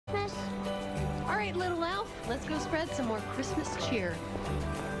right, little elf. Let's go spread some more Christmas cheer.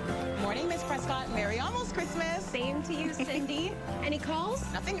 Morning, Miss Prescott. Merry almost Christmas. Same to you, Cindy. Any calls?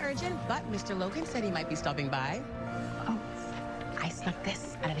 Nothing urgent, but Mr. Logan said he might be stopping by. Oh, I snuck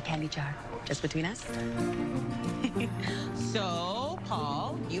this out of the candy jar, just between us. So,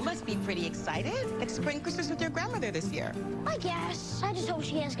 Paul, you must be pretty excited. It's spring Christmas with your grandmother this year. I guess. I just hope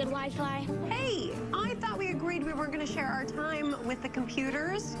she has good Wi-Fi. Hey, I thought we agreed we weren't going to share our time with the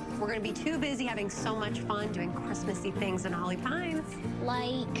computers. We're going to be too busy having so much fun doing Christmassy things in Holly Pines.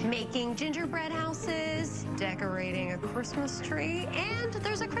 Like? Making gingerbread houses, decorating a Christmas tree, and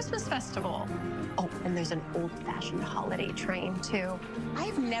there's a Christmas festival. Oh, and there's an old-fashioned holiday train, too.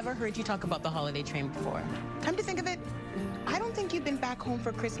 I've never heard you talk about the holiday train before. Come to think of it, I don't think you've been back home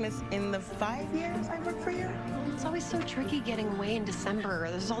for Christmas in the 5 years I worked for you. It's always so tricky getting away in December.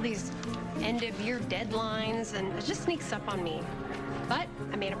 There's all these end-of-year deadlines, and it just sneaks up on me. But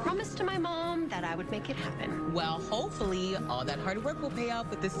I made a promise to my mom that I would make it happen. Well, hopefully, all that hard work will pay off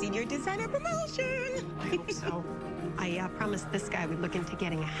with the senior designer promotion. I hope so. I promised this guy we'd look into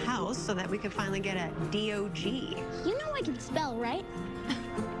getting a house so that we could finally get a DOG. You know I can spell, right?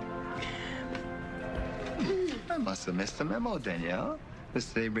 I must have missed the memo, Danielle. Does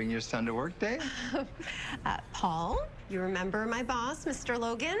today bring your son to work day? Paul, you remember my boss, Mr.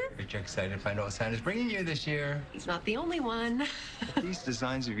 Logan? Aren't you excited to find out what Santa's bringing you this year? He's not the only one. If these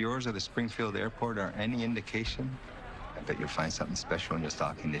designs of yours at the Springfield Airport are any indication, I bet you'll find something special in your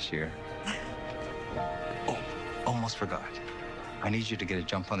stocking this year. Oh, almost forgot. I need you to get a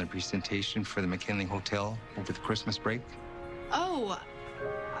jump on the presentation for the McKinley Hotel over the Christmas break. Oh,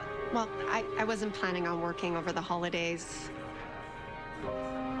 well, I wasn't planning on working over the holidays.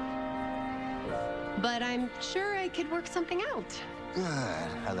 But I'm sure I could work something out. Good.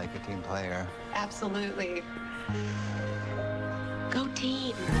 I like a team player. Absolutely. Go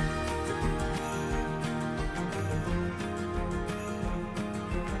team.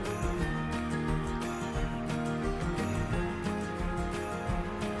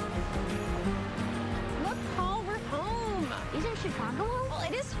 Look, Paul, we're home. Isn't Chicago? Well,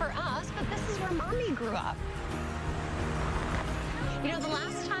 it is for us, but this is where Mommy grew up. You know, the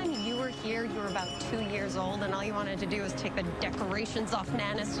last time you were here, you were about 2 years old, and all you wanted to do was take the decorations off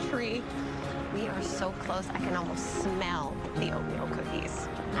Nana's tree. We are so close, I can almost smell the oatmeal cookies.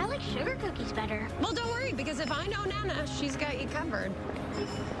 I like sugar cookies better. Well, don't worry, because if I know Nana, she's got you covered.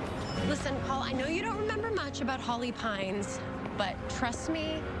 Listen, Paul, I know you don't remember much about Holly Pines, but trust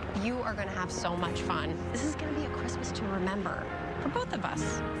me, you are going to have so much fun. This is going to be a Christmas to remember for both of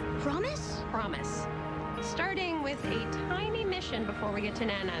us. Promise? Promise. Starting with a tiny mission before we get to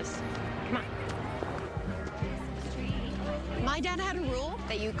Nana's. Come on. My dad had a rule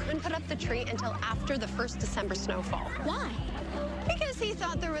that you couldn't put up the tree until after the first December snowfall. Why? Because he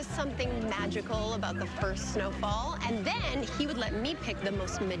thought there was something magical about the first snowfall, and then he would let me pick the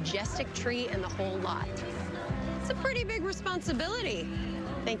most majestic tree in the whole lot. It's a pretty big responsibility.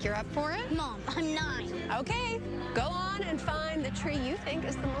 Think you're up for it? Mom, I'm 9. Okay, go on and find the tree you think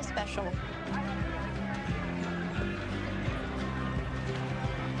is the most special.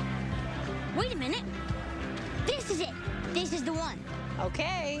 Wait a minute. This is it. This is the one.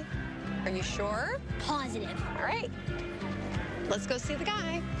 Okay, are you sure? Positive. All right, let's go see the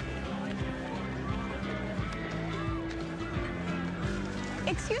guy.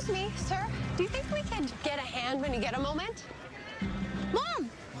 Excuse me, sir. Do you think we could get a hand when you get a moment? Mom!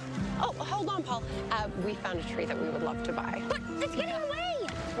 Oh, hold on, Paul. We found a tree that we would love to buy. But it's getting away!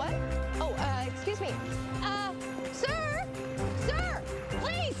 What? Oh, excuse me. Sir! Sir!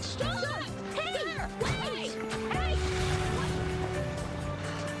 Please! Stop! Hey! Sir! Wait! Hey!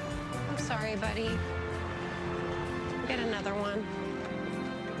 I'm sorry, buddy. Get another one.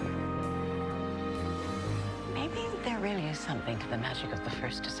 Maybe there really is something to the magic of the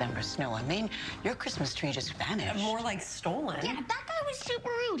first December snow. I mean, your Christmas tree just vanished. More like stolen. Yeah, that guy was super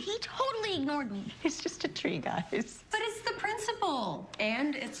rude. He totally ignored me. It's just a tree, guys. But it's the principal.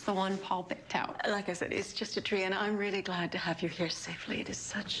 And it's the one Paul picked out. Like I said, it's just a tree, and I'm really glad to have you here safely. It is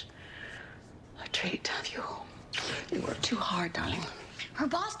such a treat to have you home. You worked too hard, darling. Her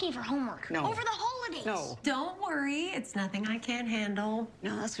boss gave her homework. No. Over the holidays. No. Don't worry. It's nothing I can't handle.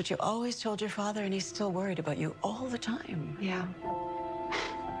 No, that's what you always told your father, and he's still worried about you all the time. Yeah.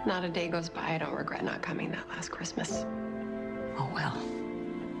 Not a day goes by I don't regret not coming that last Christmas. Oh, well.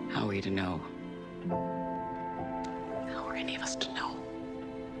 How are we to know? How are any of us to know?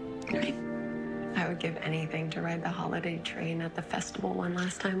 Right? I would give anything to ride the holiday train at the festival one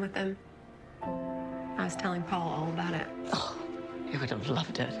last time with him. I was telling Paul all about it. Oh, he would have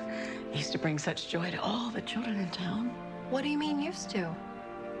loved it. He used to bring such joy to all the children in town. What do you mean used to?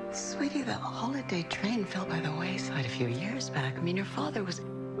 Sweetie, the holiday train fell by the wayside a few years back. I mean, your father was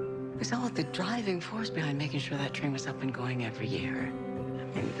all the driving force behind making sure that train was up and going every year.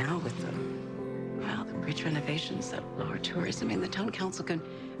 I mean, now with the bridge renovations, that lower tourism, I mean, the town council can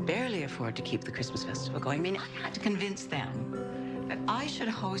barely afford to keep the Christmas festival going. I mean, I had to convince them that I should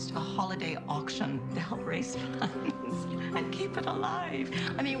host a holiday auction to help raise funds and keep it alive.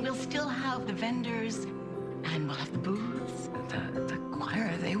 I mean, we'll still have the vendors and we'll have the booths. The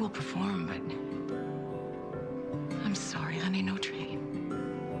choir, they will perform, but I'm sorry, honey, no train.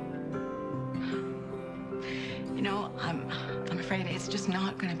 You know, I'm afraid it's just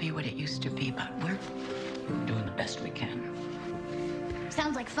not going to be what it used to be, but we're doing the best we can.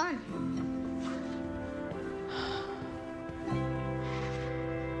 Sounds like fun.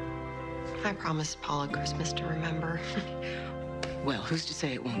 I promised Paula Christmas to remember. Well, who's to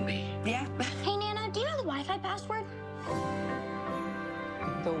say it won't be? Yeah. Hey, Nana, do you know the Wi-Fi password?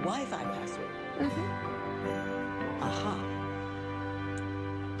 The Wi-Fi password. Mm-hmm. Aha.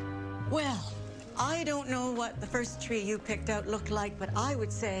 Well, I don't know what the first tree you picked out looked like, but I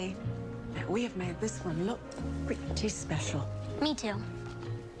would say that we have made this one look pretty special. Me too.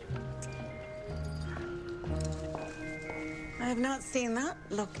 I have not seen that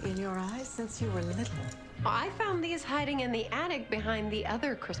look in your eyes since you were little. I found these hiding in the attic behind the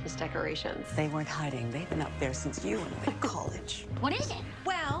other Christmas decorations. They weren't hiding. They've been up there since you went away to college. What is it?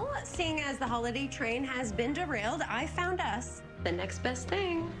 Well, seeing as the holiday train has been derailed, I found us the next best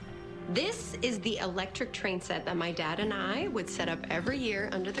thing. This is the electric train set that my dad and I would set up every year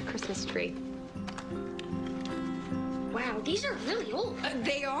under the Christmas tree. Wow, these are really old.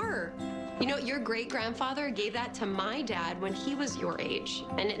 They are. You know, your great-grandfather gave that to my dad when he was your age,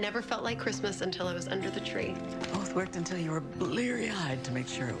 and it never felt like Christmas until it was under the tree. Both worked until you were bleary-eyed to make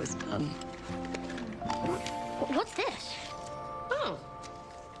sure it was done. What's this? Oh.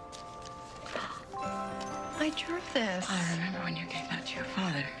 I drew this. I remember when you gave that to your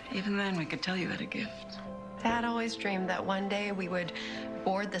father. Even then, we could tell you had a gift. Dad always dreamed that one day we would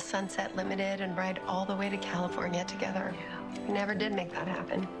board the Sunset Limited and ride all the way to California together. Yeah. We never did make that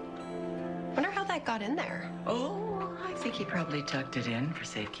happen. Wonder how that got in there. Oh, I think he probably tucked it in for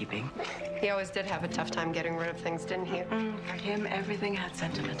safekeeping. He always did have a tough time getting rid of things, didn't he? For him, everything had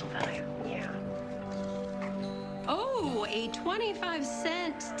sentimental value. Yeah. Oh, a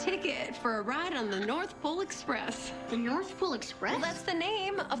 25-cent ticket for a ride on the North Pole Express. The North Pole Express? Well, that's the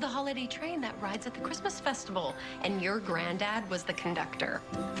name of the holiday train that rides at the Christmas festival. And your granddad was the conductor.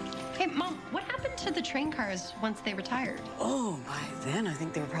 Hey, Mom, what happened to the train cars once they retired? Oh, by then, I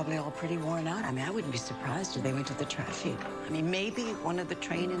think they were probably all pretty worn out. I mean, I wouldn't be surprised if they went to the trash heap. I mean, maybe one of the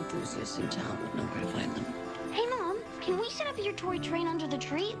train enthusiasts in town would know where to find them. Hey, Mom, can we set up your toy train under the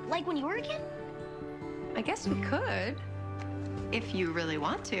tree, like when you were a kid? I guess we could, if you really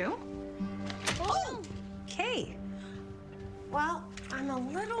want to. Oh, okay. Well, I'm a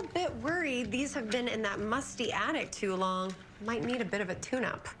little bit worried these have been in that musty attic too long. Might need a bit of a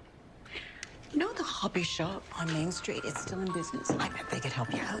tune-up. You know the hobby shop on Main Street? It's still in business. I bet they could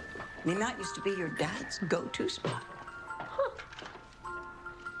help you out. I mean, that used to be your dad's go-to spot. Huh.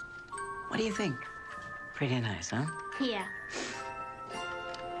 What do you think? Pretty nice, huh? Yeah.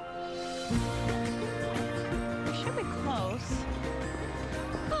 We should be close.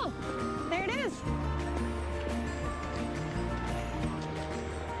 Oh, there it is.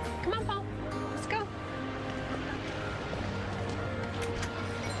 Come on, Paul. Let's go.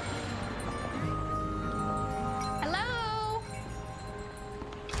 Hello?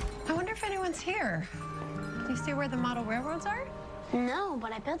 I wonder if anyone's here. Do you see where the model railroads are? No,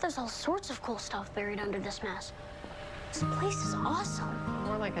 but I bet there's all sorts of cool stuff buried under this mess. This place is awesome.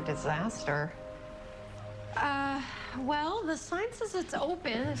 More like a disaster. Well, the sign says it's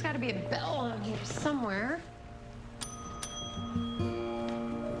open. There's got to be a bell on here somewhere.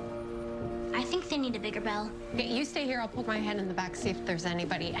 I think they need a bigger bell. Okay, you stay here. I'll poke my head in the back, see if there's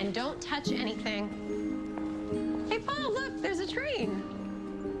anybody. And don't touch anything. Hey, Paul, look, there's a train.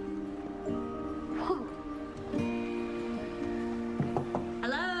 Whew.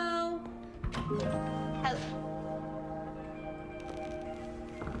 Hello?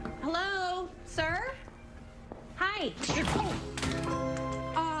 Hello, sir? Hi.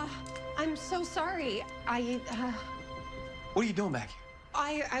 I'm so sorry. What are you doing back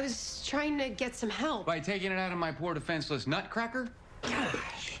here? I was trying to get some help. By taking it out of my poor defenseless nutcracker?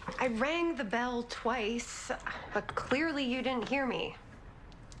 Gosh. I rang the bell twice, but clearly you didn't hear me.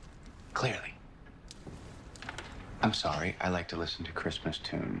 Clearly. I'm sorry. I like to listen to Christmas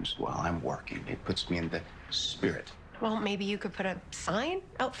tunes while I'm working. It puts me in the spirit. Well, maybe you could put a sign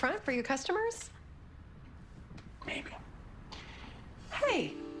out front for your customers? Maybe.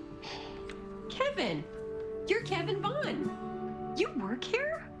 Hey, Kevin. You're Kevin Vaughn. You work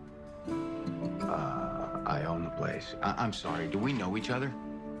here? I own the place. I'm sorry, do we know each other?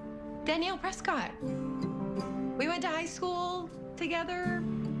 Danielle Prescott. We went to high school together.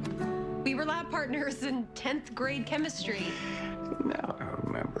 We were lab partners in 10th grade chemistry. Now I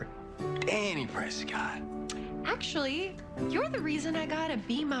remember. Danny Prescott. Actually, you're the reason I got a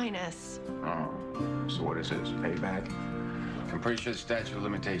B-. Oh, so what is this, payback? I'm pretty sure the statute of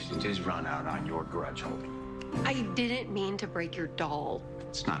limitations is run out on your grudge holding. I didn't mean to break your doll.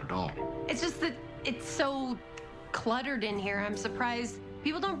 It's not at all. It's just that it's so cluttered in here. I'm surprised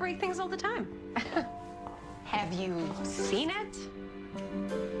people don't break things all the time. Have you seen it?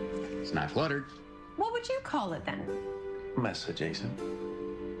 It's not cluttered. What would you call it then? Mess adjacent.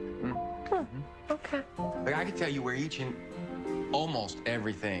 Okay. Like, I can tell you where each and almost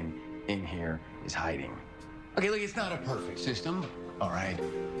everything in here is hiding. Okay, look, it's not a perfect system, all right?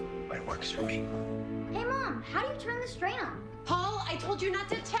 But it works for me. Hey, Mom, how do you turn this drain on? Paul, I told you not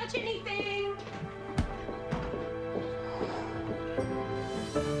to touch anything.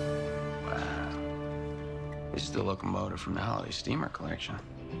 Wow. This is the locomotive from the holiday steamer collection.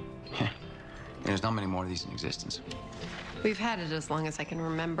 There's not many more of these in existence. We've had it as long as I can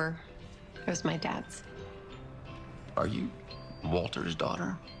remember. It was my dad's. Are you Walter's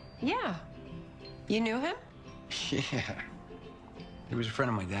daughter? Yeah. You knew him? Yeah. He was a friend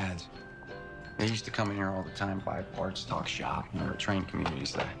of my dad's. They used to come in here all the time, buy parts, talk shop. You know, the train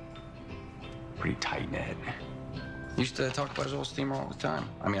community's that pretty tight-knit. Used to talk about his old steamer all the time.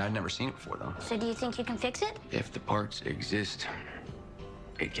 I mean, I'd never seen it before, though. So do you think you can fix it? If the parts exist,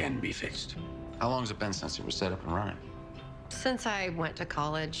 it can be fixed. How long has it been since it was set up and running? Since I went to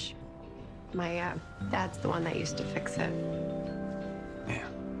college, my dad's the one that used to fix it. Yeah.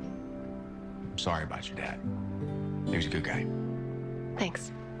 I'm sorry about your dad. He was a good guy.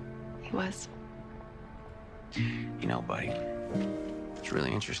 Thanks. He was. You know, buddy, it's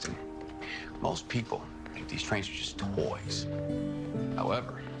really interesting. Most people think these trains are just toys.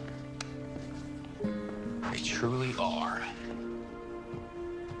 However, they truly are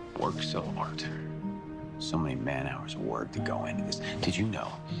works of art. So many man-hours of work to go into this. Did you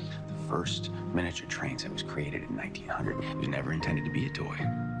know the first miniature trains that was created in 1900 was never intended to be a toy?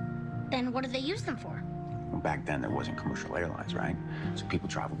 Then what do they use them for? Well, back then, there wasn't commercial airlines, right? So people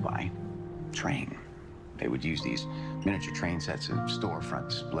traveled by train. They would use these miniature train sets of storefront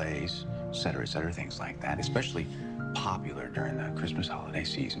displays, et cetera, things like that. Especially popular during the Christmas holiday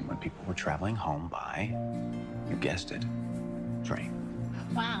season when people were traveling home by, you guessed it, train.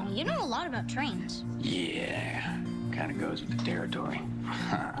 Wow, you know a lot about trains. Yeah, kind of goes with the territory.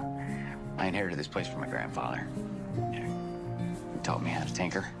 I inherited this place from my grandfather. Yeah. He taught me how to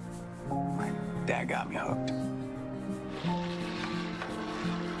tinker. My dad got me hooked.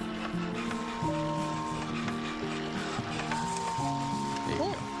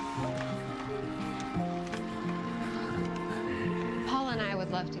 Cool. Paul and I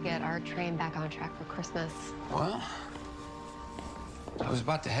would love to get our train back on track for Christmas. Well, I was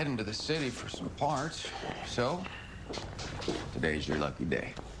about to head into the city for some parts, so today's your lucky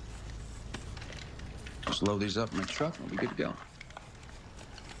day. Just load these up in my truck and we'll be good to go.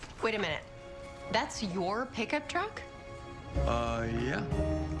 Wait a minute. That's your pickup truck? Yeah.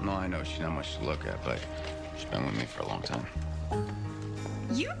 No, I know she's not much to look at, but she's been with me for a long time.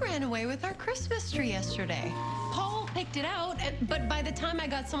 You ran away with our Christmas tree yesterday. Paul picked it out, but by the time I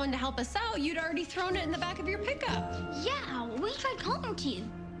got someone to help us out, you'd already thrown it in the back of your pickup. Yeah, we tried calling to you.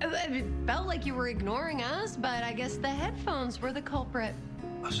 It felt like you were ignoring us, but I guess the headphones were the culprit.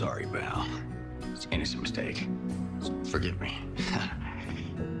 Sorry, Val. It's an innocent mistake. Forgive me.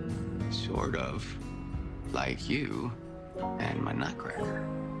 Sort of like you and my nutcracker.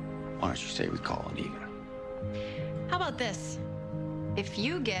 Why don't you say we call it even? How about this? If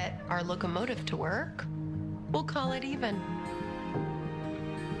you get our locomotive to work, we'll call it even.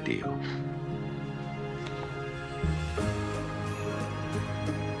 Deal.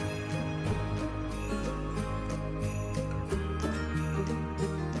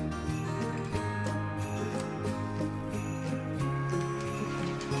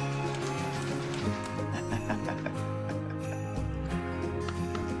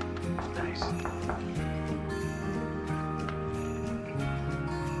 Nice.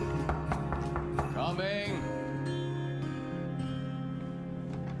 Coming.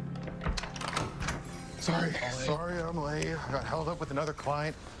 Sorry I'm late. I got held up with another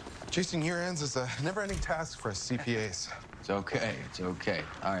client. Chasing year ends is a never-ending task for us CPAs. It's okay. It's okay.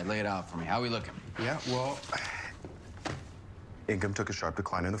 All right, lay it out for me. How are we looking? Yeah, well, income took a sharp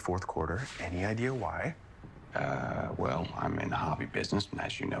decline in the fourth quarter. Any idea why? Well, I'm in the hobby business, and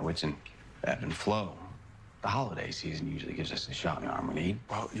as you know, it's an ebb and flow. The holiday season usually gives us the shot in the arm we need.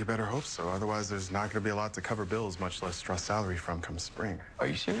 Well, you better hope so. Otherwise, there's not going to be a lot to cover bills, much less draw salary from come spring. Are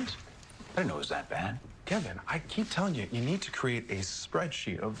you serious? I didn't know it was that bad. Kevin, I keep telling you, you need to create a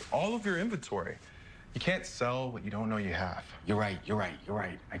spreadsheet of all of your inventory. You can't sell what you don't know you have. You're right.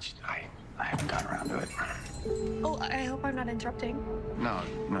 I haven't gotten around to it. Oh, I hope I'm not interrupting. No,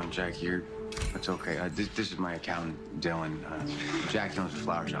 Jack, that's okay. This is my accountant, Dylan. Jack owns the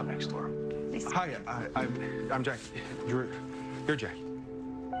flower shop next door. Hi, I'm Jack. You're Jack.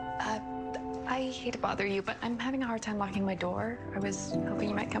 I hate to bother you, but I'm having a hard time locking my door. I was hoping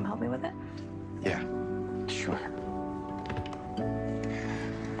you might come help me with it. Yeah, sure.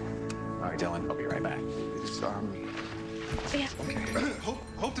 All right, Dylan, I'll be right back. Yeah. Okay.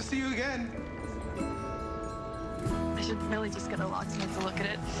 hope to see you again. I should really just get a locksmith to look at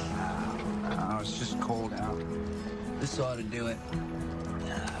it. Oh, it's just cold out. This ought to do it.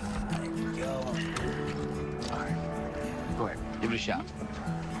 There we go. All right. Go ahead. Give it a shot.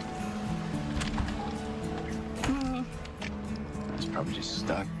 It's probably just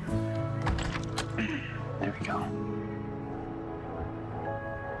stuck. There we go.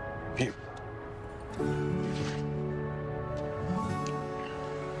 Here.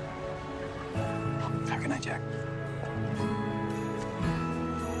 Have a good night, Jack.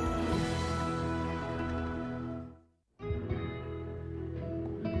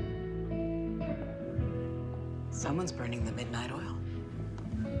 Someone's burning the midnight oil.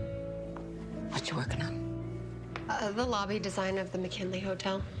 What you working on? The lobby design of the McKinley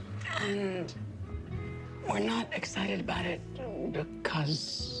Hotel. And we're not excited about it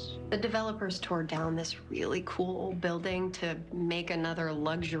because... The developers tore down this really cool building to make another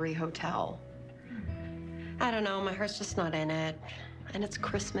luxury hotel. I don't know, my heart's just not in it. And it's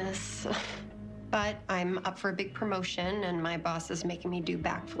Christmas. But I'm up for a big promotion, and my boss is making me do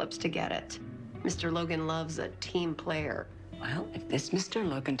backflips to get it. Mr. Logan loves a team player. Well, if this Mr.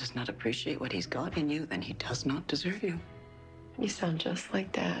 Logan does not appreciate what he's got in you, then he does not deserve you. You sound just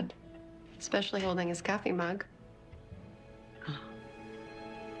like Dad, especially holding his coffee mug.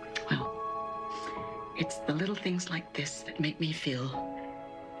 Well, it's the little things like this that make me feel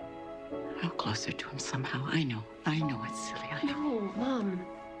closer to him somehow. I know it's silly. I know. No, Mom,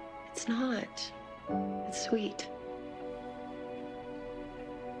 it's not. It's sweet.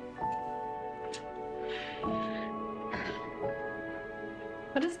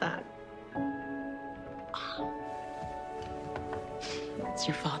 What is that? It's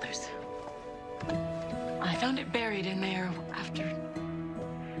your father's. I found it buried in there after...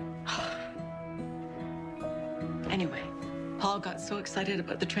 Anyway, Paul got so excited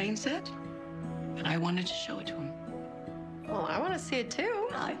about the train set that I wanted to show it to him. Well, I want to see it too.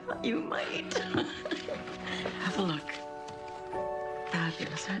 I thought you might. Have a look.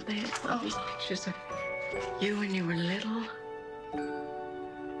 Fabulous, aren't they? It's all these pictures of you when you were little.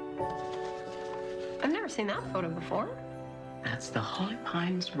 I've never seen that photo before. That's the Holly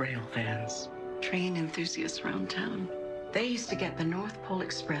Pines rail fans, train enthusiasts around town. They used to get the North Pole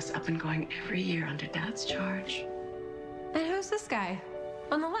Express up and going every year under Dad's charge. And who's this guy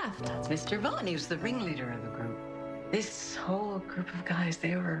on the left? That's Mr. Vaughn. He was the ringleader of the group. This whole group of guys,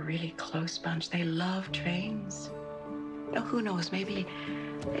 they were a really close bunch. They loved trains. You know, who knows, maybe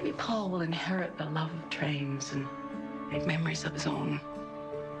Paul will inherit the love of trains and make memories of his own.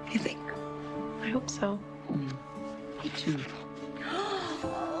 You think? I hope so. Me too.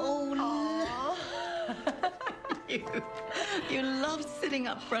 Oh, no. You loved sitting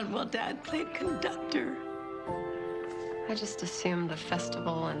up front while Dad played conductor. I just assumed the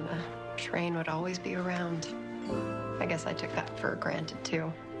festival and the train would always be around. I guess I took that for granted,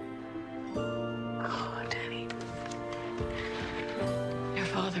 too. Oh, Danny. Your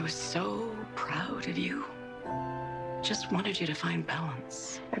father was so proud of you. Just wanted you to find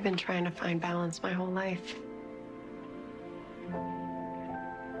balance. I've been trying to find balance my whole life.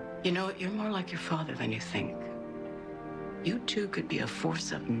 You know, you're more like your father than you think. You two could be a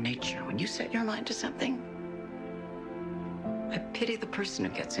force of nature. When you set your mind to something, I pity the person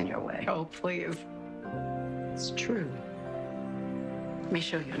who gets in your way. Oh, please. It's true. Let me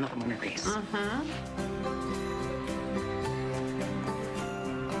show you another one of these.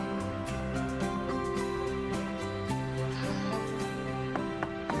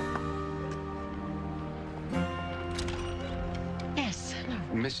 Yes, hello.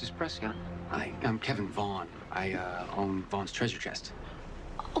 Mrs. Prescott. Hi, I'm Kevin Vaughn. I own Vaughn's Treasure Chest.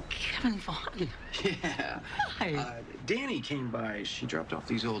 Oh, Kevin Vaughn. Yeah. Hi. Danny came by. She dropped off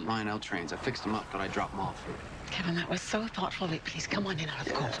these old Lionel trains. I fixed them up, but I dropped them off. Kevin, that was so thoughtful of you. Please come on in out of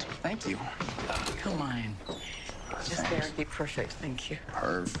the cold. Thank you. Come on. Just there. Be perfect. Thank you.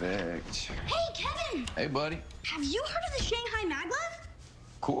 Perfect. Hey, Kevin! Hey, buddy. Have you heard of the Shanghai maglev?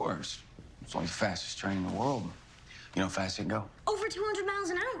 Of course. It's only the fastest train in the world. You know how fast it can go? Over 200 miles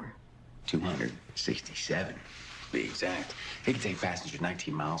an hour. 267, to be exact. It can take passengers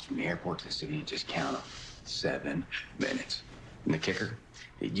 19 miles from the airport to the city and just count them. 7 minutes. And the kicker,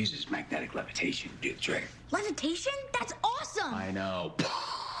 it uses magnetic levitation to do the trick. Levitation? That's awesome! I know.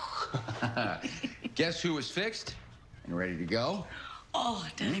 Guess who was fixed and ready to go? Oh,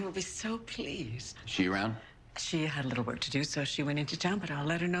 Danny will be so pleased. She around? She had a little work to do, so she went into town, but I'll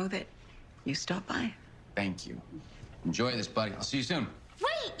let her know that you stopped by. Thank you. Enjoy this, buddy. I'll see you soon.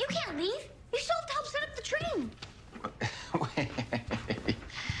 Wait, you can't leave. You still have to help set up the train.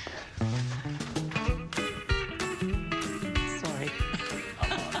 Sorry.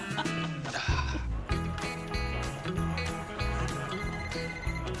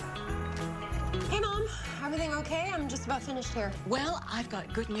 Hey, Mom. Everything okay? I'm just about finished here. Well, I've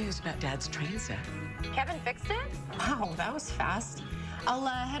got good news about Dad's train set. Kevin fixed it? Wow, that was fast. I'll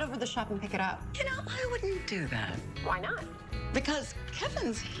head over to the shop and pick it up. You know, I wouldn't do that. Why not? Because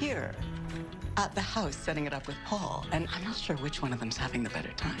Kevin's here at the house setting it up with Paul, and I'm not sure which one of them's having the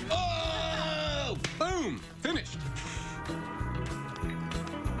better time. Oh! Boom! Finished.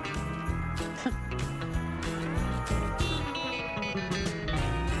 Can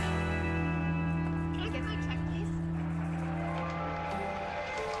I get my check, please?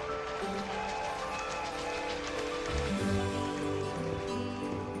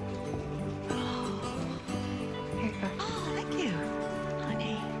 Here you go. Oh, thank you,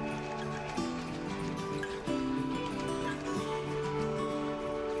 honey.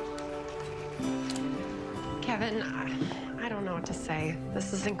 Kevin, I don't know what to say.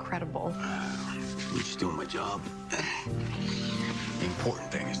 This is incredible. I'm just doing my job. The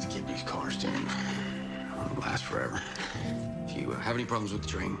important thing is to keep these cars tuned. It'll last forever. If you have any problems with the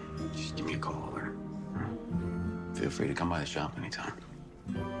train, just give me a call or feel free to come by the shop anytime.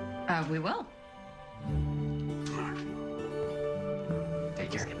 We will.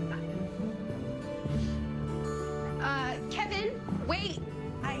 Take care. Kevin, wait.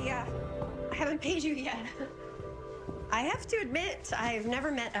 I haven't paid you yet. I have to admit, I've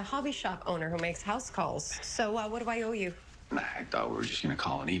never met a hobby shop owner who makes house calls. So what do I owe you? I thought we were just gonna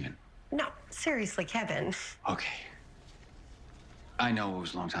call it even. No, seriously, Kevin. Okay. I know it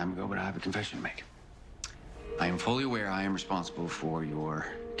was a long time ago, but I have a confession to make. I am fully aware I am responsible for your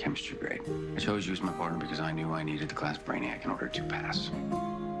chemistry grade. I chose you as my partner because I knew I needed the class brainiac in order to pass.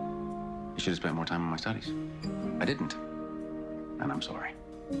 I should have spent more time on my studies. I didn't. And I'm sorry.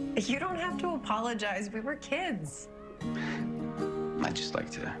 You don't have to apologize. We were kids. I'd just like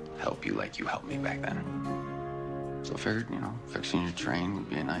to help you like you helped me back then. So I figured, fixing your train would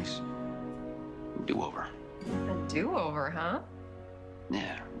be a nice do-over. A do-over, huh?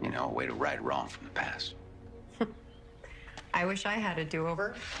 Yeah, a way to right wrong from the past. I wish I had a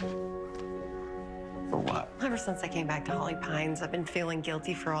do-over. For what? Ever since I came back to Holly Pines, I've been feeling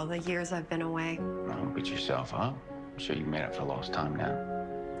guilty for all the years I've been away. Don't beat yourself up. I'm sure you made up for lost time now.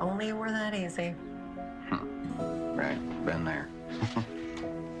 Only it were that easy. Right, been there.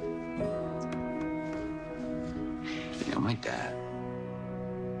 My dad,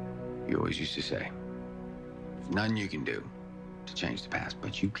 he always used to say, nothing you can do to change the past,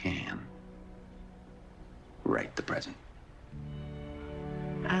 but you can write the present.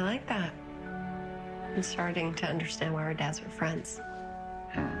 I like that. I'm starting to understand why our dads were friends.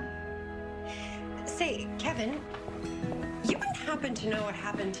 Say, Kevin, you would happen to know what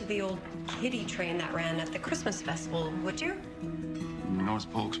happened to the old kiddie train that ran at the Christmas festival, would you?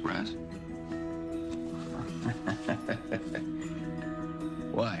 North Pole Express?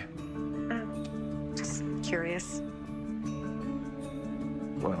 Why? Just curious.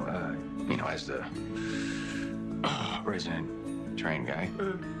 Well, as the resident train guy,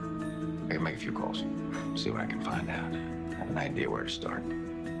 I can make a few calls, see what I can find out. I have an idea where to start.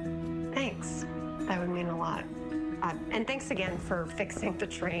 Thanks. That would mean a lot. And thanks again for fixing the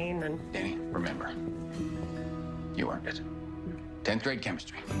train and... Danny, remember, you earned it. 10th grade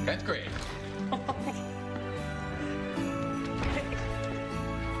chemistry. 10th grade.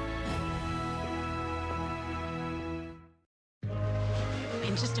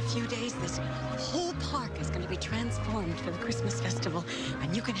 In just a few days, this whole park is going to be transformed for the Christmas festival,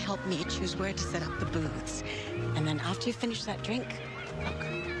 and you can help me choose where to set up the booths. And then after you finish that drink, look,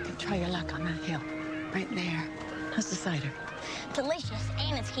 you can try your luck on that hill, right there. How's the cider? Delicious,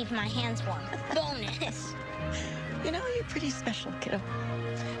 and it's keeping my hands warm. Bonus. You're pretty special, kiddo.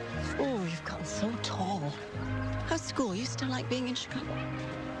 Oh, you've gotten so tall. How's school? You still like being in Chicago?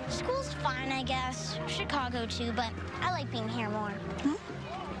 School's fine, I guess. Chicago, too, but I like being here more.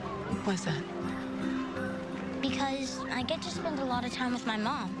 What's that? Because I get to spend a lot of time with my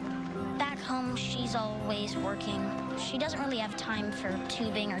mom. Back home, she's always working. She doesn't really have time for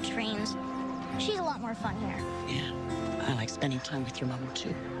tubing or trains. She's a lot more fun here. Yeah, I like spending time with your mom,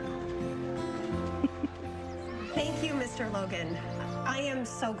 too. Thank you, Mr. Logan. I am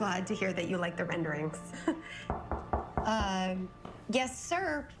so glad to hear that you like the renderings. Yes,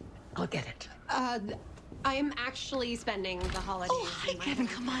 sir. I'll get it. I am actually spending the holidays. Oh, hi, Kevin.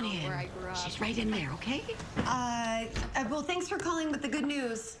 Come on in. Where I grew up. She's right in there, okay? Well, thanks for calling with the good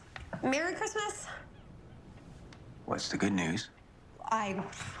news. Merry Christmas. What's the good news? I'm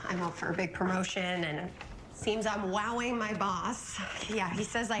up for a big promotion, and it seems I'm wowing my boss. Yeah, he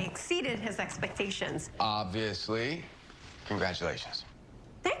says I exceeded his expectations. Obviously. Congratulations.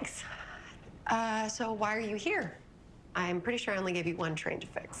 Thanks. So why are you here? I'm pretty sure I only gave you one train to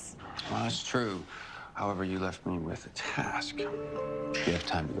fix. Well, that's true. However, you left me with a task. If you have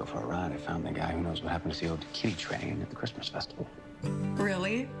time to go for a ride, I found the guy who knows what happened to the old kitty train at the Christmas festival.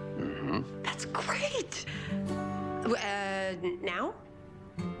 Really? Mm-hmm. That's great. Now?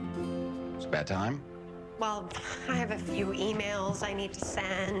 It's a bad time. Well, I have a few emails I need to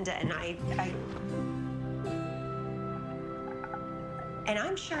send, and and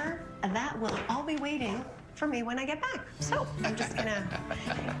I'm sure that will all be waiting for me when I get back. So I'm just gonna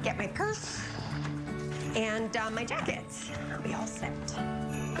get my purse and my jacket. I'll be all set.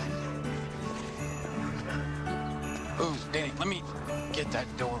 Ooh, Danny, let me get that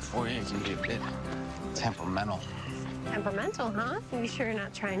door for you. It can be a bit temperamental. Temperamental, huh? You sure you're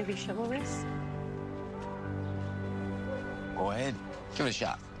not trying to be chivalrous? Go ahead. Give it a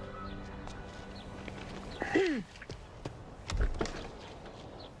shot.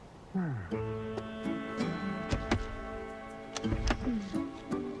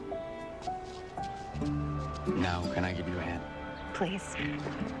 Now, can I give you a hand? Please.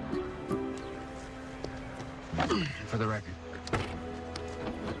 For the record,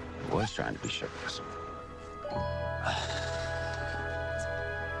 I was trying to be chivalrous.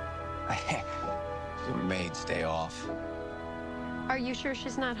 Your maid's day off. Are you sure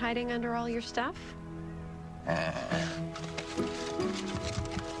she's not hiding under all your stuff? Can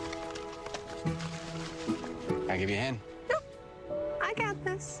I give you a hand? Nope. I got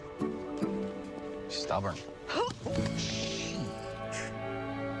this. Stubborn.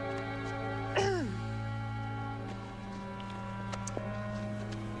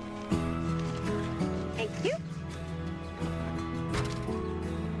 Thank you.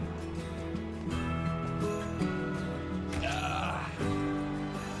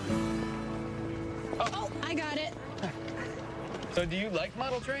 Oh, I got it. So do you like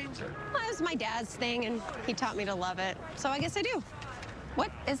model trains? Or? Well, it was my dad's thing, and he taught me to love it. So I guess I do.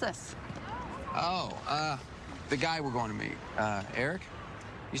 What is this? Oh, the guy we're going to meet, Eric,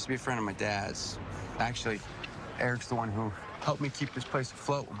 used to be a friend of my dad's. Actually, Eric's the one who helped me keep this place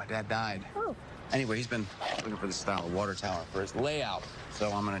afloat when my dad died. Oh. Anyway, he's been looking for this style of water tower for his layout. So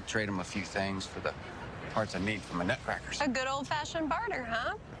I'm gonna trade him a few things for the parts I need for my nutcrackers. A good old-fashioned barter,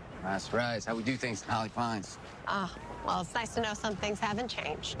 huh? That's right. It's how we do things in Holly Pines. Ah, well, it's nice to know some things haven't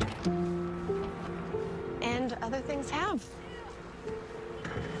changed. And other things have.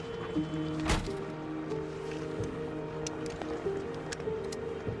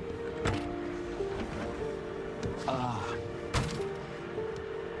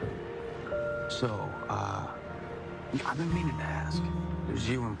 I've been meaning to ask. There's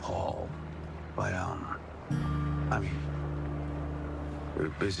you and Paul, but, I mean,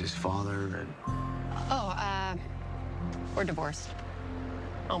 is his father and... Oh, we're divorced.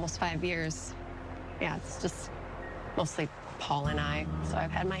 Almost 5 years. Yeah, it's just mostly Paul and I, so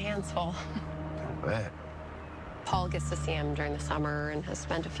I've had my hands full. I bet. Paul gets to see him during the summer and has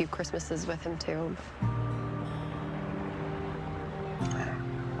spent a few Christmases with him, too.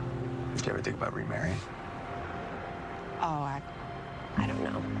 Did you ever think about remarrying? Oh, I don't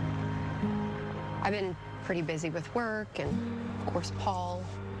know. I've been pretty busy with work and, of course, Paul.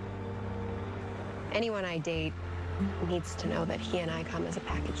 Anyone I date needs to know that he and I come as a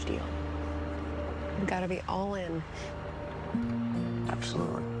package deal. We've got to be all in.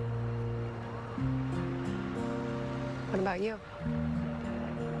 Absolutely. What about you?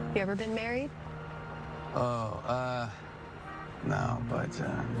 You ever been married? Oh, no, but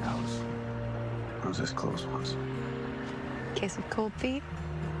I was this close once. Case of cold feet?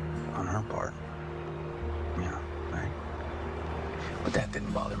 On her part. Yeah, right. But that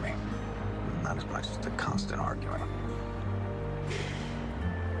didn't bother me. Not as much as the constant arguing.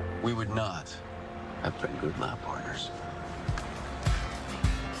 We would not have been good lab partners.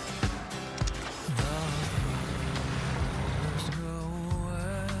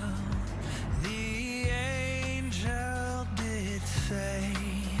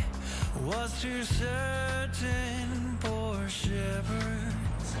 to certain poor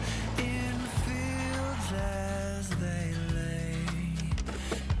shepherds in fields as they lay,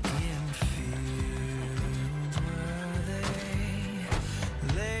 in fields where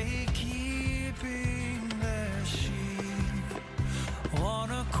they lay keeping their sheep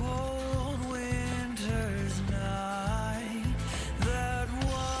on a cold winter's night that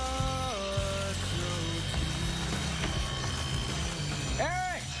was so deep.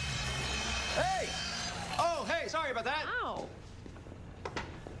 Eric! Hey! Oh, hey, sorry about that. Wow.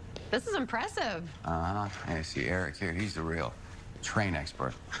 This is impressive. Yeah, see, Eric here, he's the real train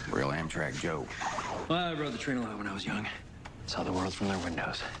expert. Real Amtrak Joe. Well, I rode the train a lot when I was young. Saw the world from their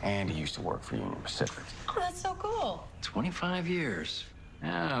windows. And he used to work for Union Pacific. Oh, that's so cool. 25 years.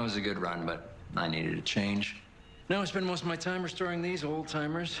 Yeah, it was a good run, but I needed a change. Now I spend most of my time restoring these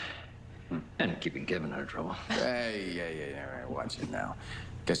old-timers and keeping Kevin out of trouble. Hey, yeah, all right, watch it now.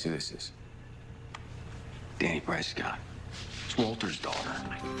 Guess who this is? Danny Prescott. It's Walter's daughter.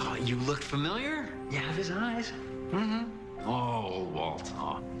 I thought you looked familiar. You have his eyes. Mm-hmm. Oh, Walt.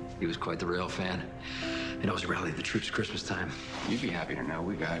 Oh, he was quite the rail fan. He always rallied the troops Christmas time. You'd be happy to know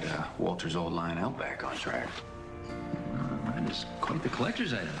we got Walter's old line out back on track. That is quite the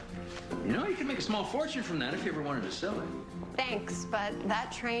collector's item. You know, you could make a small fortune from that if you ever wanted to sell it. Thanks, but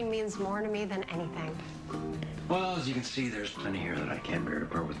that train means more to me than anything. Well, as you can see, there's plenty here that I can't bear to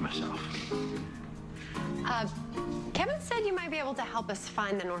part with myself. Kevin said you might be able to help us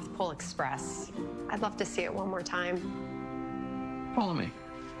find the North Pole Express. I'd love to see it one more time. Follow me.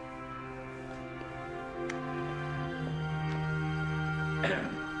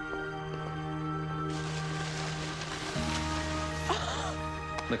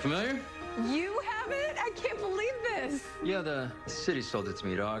 Look familiar? You have it? I can't believe this. Yeah, the city sold it to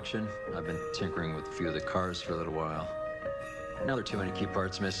me at auction. I've been tinkering with a few of the cars for a little while. Now there are too many key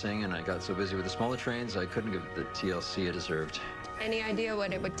parts missing, and I got so busy with the smaller trains, I couldn't give the TLC it deserved. Any idea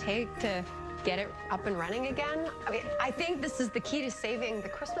what it would take to get it up and running again? I mean, I think this is the key to saving the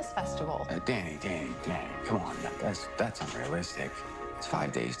Christmas festival. Danny, come on. That's unrealistic. It's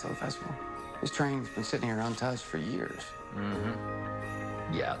 5 days till the festival. This train's been sitting here untouched for years.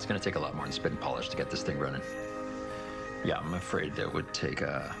 Mm-hmm. Yeah, it's gonna take a lot more than spit and polish to get this thing running. Yeah, I'm afraid that would take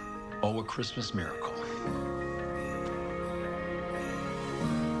a Christmas miracle.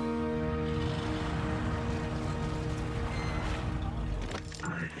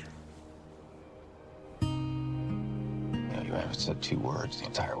 You haven't said 2 words the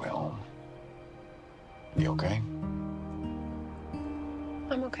entire way home. You okay?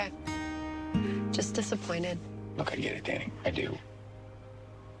 I'm okay. Just disappointed. Look, I get it, Danny. I do.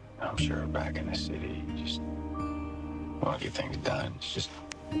 I'm sure back in the city, you just want to get things done. It's just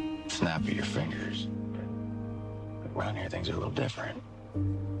snap of your fingers. But around here, things are a little different.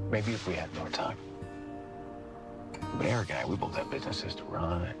 Maybe if we had more time. But Eric and I, we both have businesses to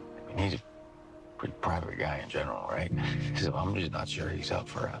run. I mean, he's a pretty private guy in general, right? So I'm just not sure he's up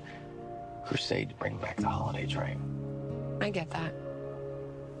for a crusade to bring back the holiday train. I get that.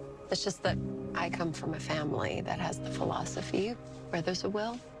 It's just that I come from a family that has the philosophy, where there's a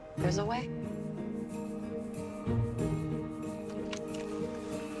will, there's a way.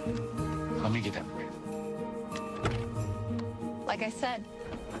 Let me get that for you. Like I said,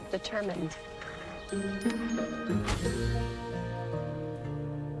 determined.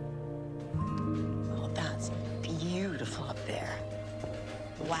 Oh, that's beautiful up there.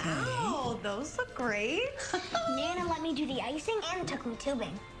 Wow, those look great. Nana let me do the icing and took me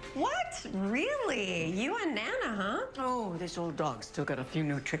tubing. What? Really? You and Nana, huh? Oh, this old dog's still got a few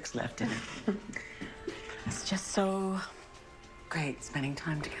new tricks left in it. It's just so great spending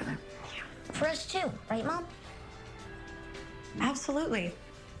time together. For us too, right, Mom? Absolutely.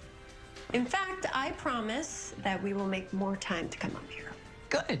 In fact, I promise that we will make more time to come up here.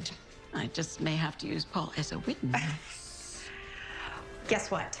 Good. I just may have to use Paul as a witness. Guess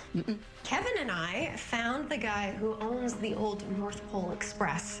what? Kevin and I found the guy who owns the old North Pole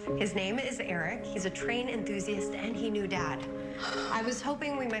Express. His name is Eric. He's a train enthusiast, and he knew Dad. I was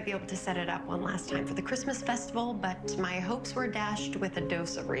hoping we might be able to set it up one last time for the Christmas festival, but my hopes were dashed with a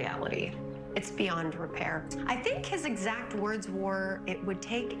dose of reality. It's beyond repair. I think his exact words were, it would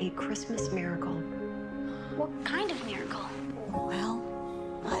take a Christmas miracle. What kind of miracle? Well,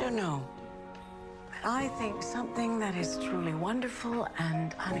 I don't know. But I think something that is truly wonderful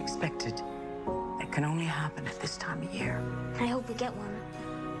and unexpected that can only happen at this time of year. I hope we get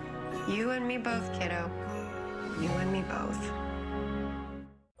one. You and me both, kiddo. You and me both.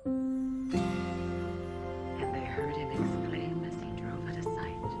 And they heard him exclaim as he drove out of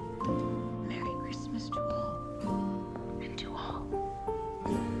sight. Merry Christmas to all. And to all.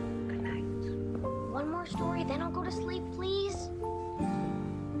 Good night.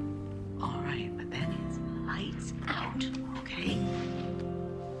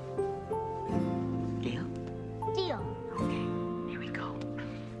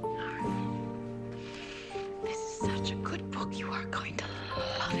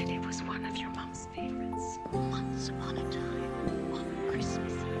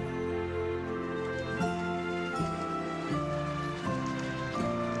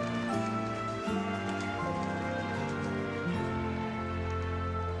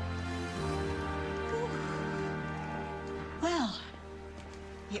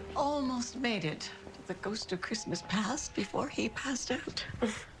 He almost made it. The ghost of Christmas past before he passed out.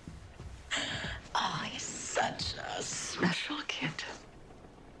 Oh, he's such a special kid.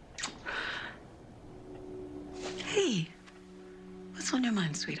 Hey, what's on your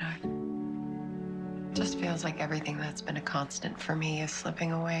mind, sweetheart? Just feels like everything that's been a constant for me is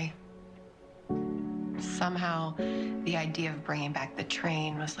slipping away. Somehow, the idea of bringing back the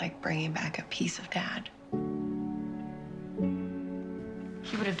train was like bringing back a piece of Dad.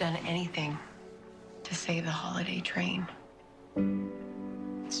 He would have done anything to save the holiday train.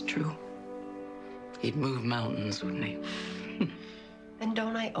 It's true. He'd move mountains, wouldn't he? And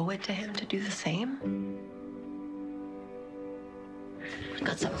don't I owe it to him to do the same? I've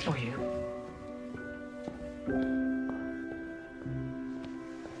got something for you.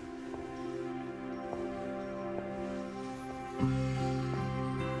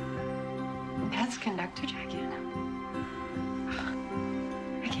 Dad's conductor jacket.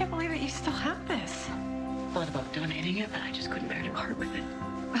 I can't believe that you still have this. Thought about donating it, but I just couldn't bear to part with it.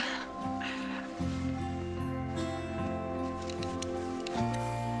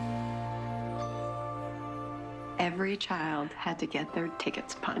 Every child had to get their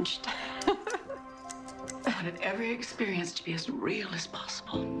tickets punched. I wanted every experience to be as real as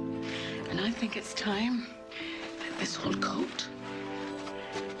possible. And I think it's time that this old coat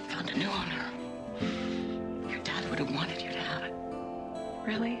found a new owner. Your dad would have wanted you to have it.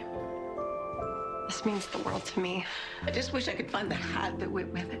 Really? This means the world to me. I just wish I could find the hat that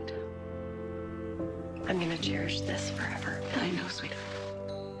went with it. I'm gonna cherish this forever. I know, sweetheart.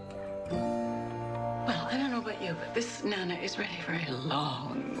 Well, I don't know about you, but this Nana is ready for a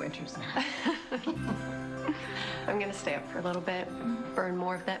long winter's nap. I'm gonna stay up for a little bit, burn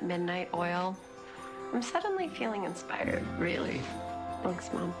more of that midnight oil. I'm suddenly feeling inspired. Really?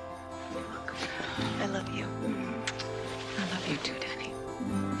 Thanks, Mom. I love you. I love you too, Danny.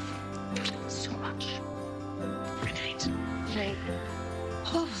 So much. Good night. Good night.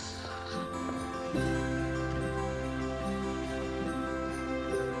 Oh.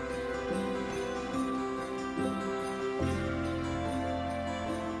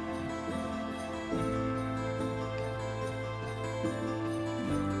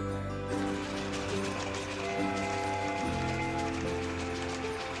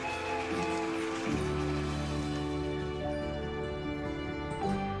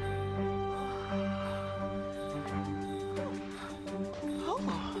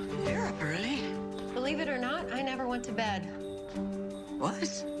 Believe it or not, I never went to bed.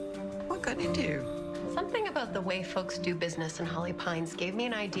 What? What could you do? Something about the way folks do business in Holly Pines gave me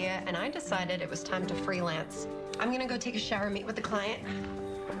an idea, and I decided it was time to freelance. I'm gonna go take a shower, meet with the client.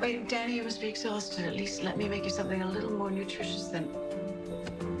 Wait, Danny, you must be exhausted. At least let me make you something a little more nutritious than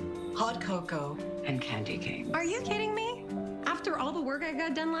hot cocoa and candy cane. Are you kidding me? After all the work I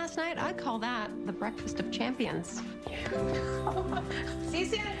got done last night, I'd call that the breakfast of champions. See you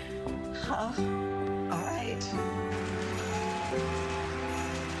soon. All right.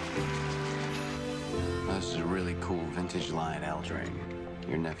 This is a really cool vintage line L train.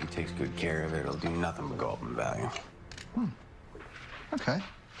 Your nephew takes good care of it. It'll do nothing but go up in value. Okay.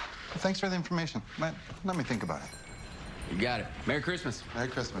 Well, thanks for the information. Let me think about it. You got it. Merry Christmas. Merry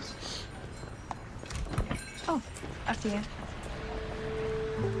Christmas. Oh, after you.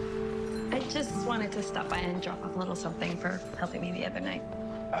 I just wanted to stop by and drop off a little something for helping me the other night.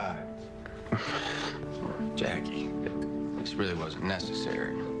 Jackie, this really wasn't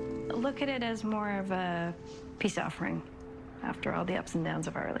necessary. Look at it as more of a peace offering after all the ups and downs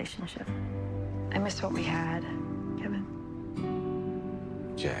of our relationship. I miss what we had, Kevin.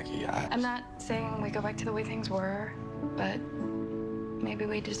 Jackie, I'm not saying we go back to the way things were, but maybe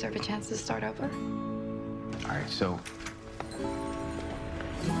we deserve a chance to start over. All right, so...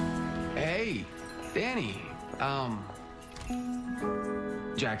 Hey, Danny.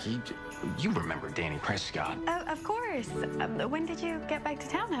 Jackie, you remember Danny Prescott. Of course. When did you get back to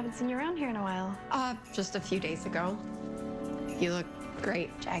town? I haven't seen you around here in a while. Just a few days ago. You look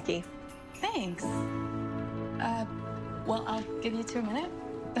great, Jackie. Thanks. Well, I'll give you 2 minutes.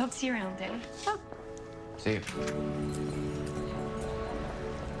 Hope to see you around, Danny. Oh. See you.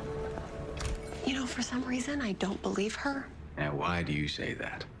 You know, for some reason, I don't believe her. Now, why do you say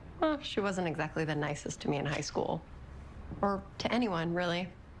that? Well, she wasn't exactly the nicest to me in high school. Or to anyone, really.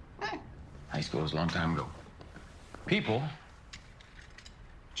 High school was a long time ago. People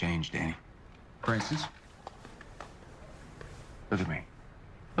change, Danny. For instance, look at me.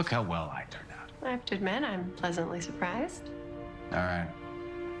 Look how well I turned out. I have to admit, I'm pleasantly surprised. All right.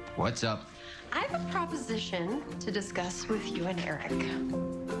 What's up? I have a proposition to discuss with you and Eric.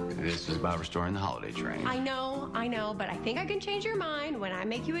 This is about restoring the holiday train. I know, but I think I can change your mind when I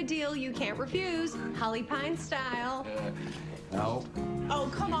make you a deal you can't refuse, Holly Pine style. No.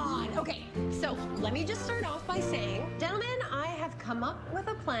 Oh, come on. Okay, so let me just start off by saying, gentlemen, I have come up with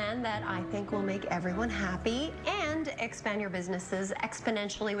a plan that I think will make everyone happy and expand your businesses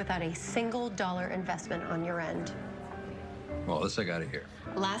exponentially without a single dollar investment on your end. Well, let's get out of here.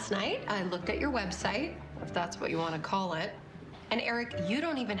 Last night, I looked at your website, if that's what you want to call it, and Eric, you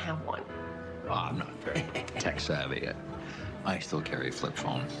don't even have one. Oh, I'm not very tech savvy. I still carry a flip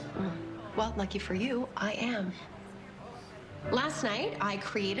phone. Well, lucky for you, I am. Last night, I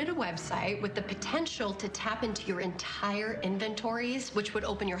created a website with the potential to tap into your entire inventories, which would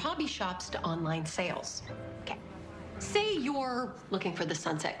open your hobby shops to online sales. Okay. Say you're looking for the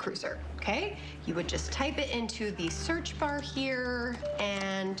Sunset Cruiser, okay? You would just type it into the search bar here,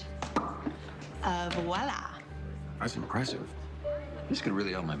 and voila. That's impressive. This could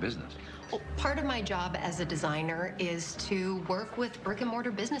really help my business. Well, part of my job as a designer is to work with brick and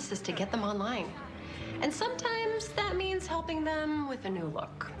mortar businesses to get them online. And sometimes that means helping them with a new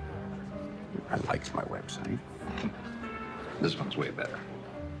look. I liked my website. This one's way better.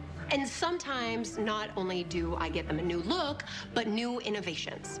 And sometimes not only do I get them a new look, but new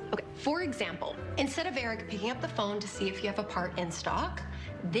innovations. Okay, for example, instead of Eric picking up the phone to see if you have a part in stock,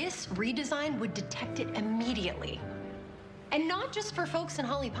 this redesign would detect it immediately. And not just for folks in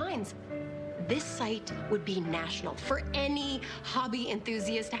Holly Pines. This site would be national for any hobby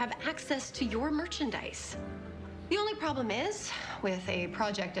enthusiast to have access to your merchandise. The only problem is, with a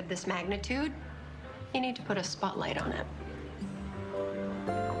project of this magnitude, you need to put a spotlight on it.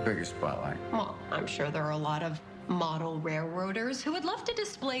 Bigger spotlight. Well, I'm sure there are a lot of model railroaders who would love to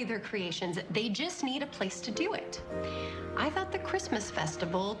display their creations. They just need a place to do it. I thought the Christmas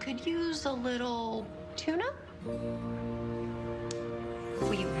festival could use a little tune-up.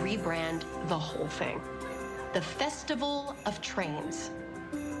 We rebrand the whole thing. The Festival of Trains.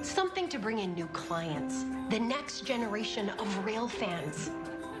 Something to bring in new clients, the next generation of rail fans.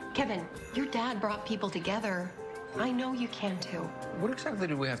 Kevin, your dad brought people together. I know you can too. What exactly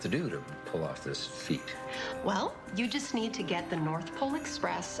do we have to do to pull off this feat? Well, you just need to get the North Pole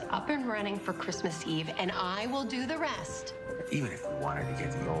Express up and running for Christmas Eve, and I will do the rest. Even if we wanted to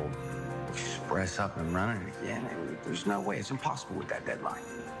get the old Express up and running again, there's no way. It's impossible with that deadline.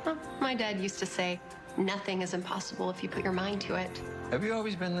 Well, my dad used to say, nothing is impossible if you put your mind to it. Have you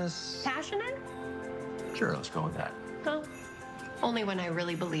always been this Passionate? Sure, let's go with that. Well, only when I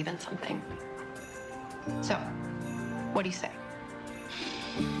really believe in something. So, what do you say?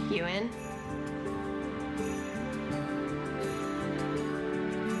 You in?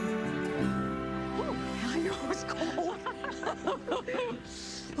 Ooh, I know it's cold.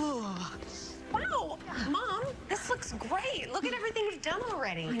 Wow, Mom, this looks great. Look at everything you've done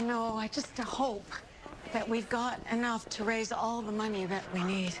already. I know, I just hope that we've got enough to raise all the money that we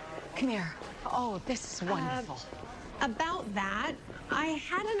need. Come here. Oh, this is wonderful. About that, I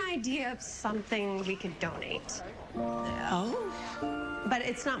had an idea of something we could donate. Oh? But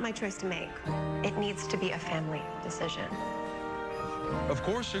it's not my choice to make. It needs to be a family decision. Of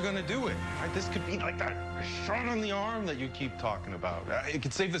course you're gonna do it. Right? This could be like that shot on the arm that you keep talking about. It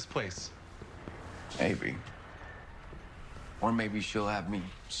could save this place. Maybe. Or maybe she'll have me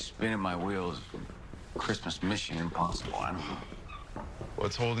spinning my wheels. Christmas Mission Impossible. I don't know.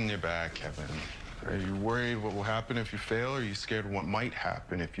 What's holding you back, Kevin? Are you worried what will happen if you fail, or are you scared of what might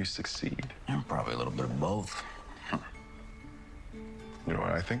happen if you succeed? And probably a little bit of both. You know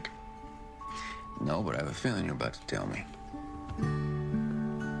what I think? No, but I have a feeling you're about to tell me.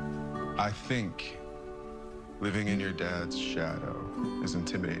 I think living in your dad's shadow is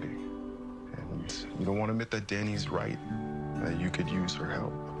intimidating. And you don't want to admit that Danny's right, that you could use her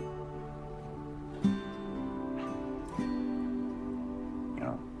help. You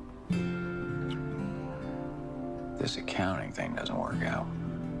know, this accounting thing doesn't work out.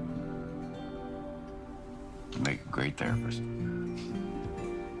 You make a great therapist.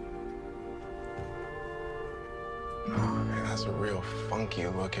 Oh, man, that's a real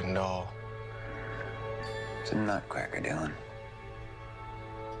funky-looking doll. It's a nutcracker, Dylan.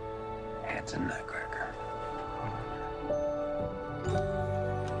 It's a nutcracker.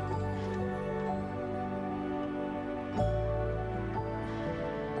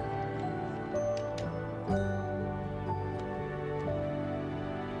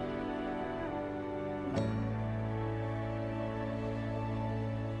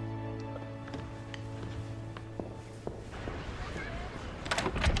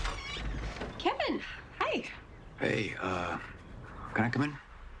 Kevin, hi. Hey, can I come in?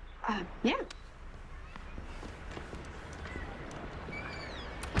 Yeah.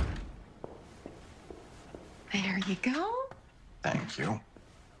 you go. Thank you.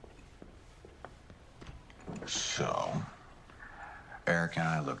 So, Eric and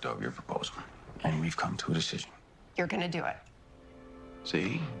I looked over your proposal, and we've come to a decision. You're gonna do it.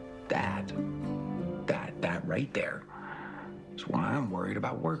 See? That right there is why I'm worried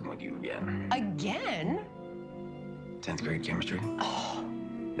about working with you again. Again? 10th grade chemistry. Oh.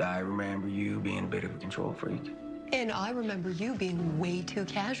 I remember you being a bit of a control freak. And I remember you being way too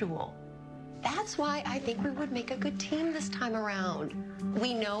casual. That's why I think we would make a good team this time around.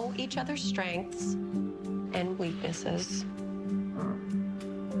 We know each other's strengths and weaknesses.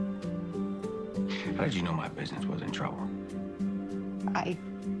 How did you know my business was in trouble? I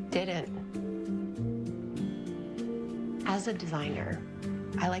didn't. As a designer,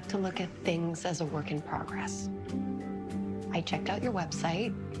 I like to look at things as a work in progress. I checked out your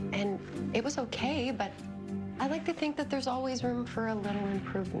website, and it was okay, but I like to think that there's always room for a little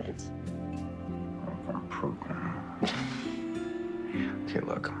improvement. Okay,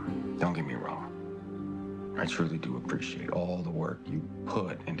 look, don't get me wrong. I truly do appreciate all the work you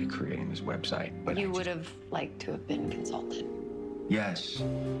put into creating this website, but You would have liked to have been consulted. Yes,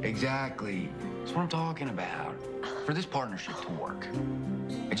 exactly. That's what I'm talking about. For this partnership to work,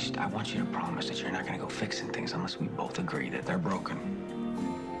 I want you to promise that you're not going to go fixing things unless we both agree that they're broken.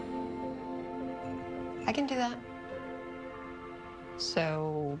 I can do that.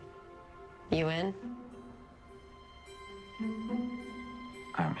 So, you in?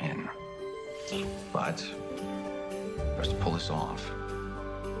 I'm in. But for us to pull this off,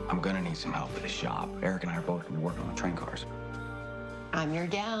 I'm going to need some help with the shop. Eric and I are both going to be working on the train cars. I'm your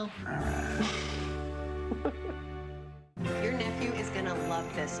gal. All right. Your nephew is gonna love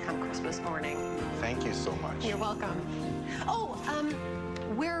this come Christmas morning. Thank you so much. You're welcome. Oh,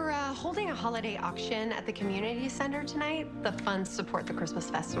 we're holding a holiday auction at the community center tonight. The funds support the Christmas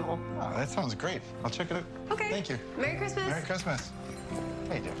festival. Oh, that sounds great. I'll check it out. Okay. Thank you. Merry Christmas. Merry Christmas.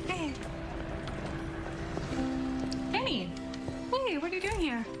 Hey, Jeff. Hey. Danny. Hey, what are you doing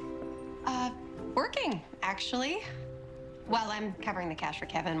here? Working, actually. Well, I'm covering the cash for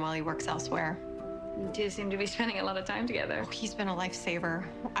Kevin while he works elsewhere. You two seem to be spending a lot of time together. Oh, he's been a lifesaver.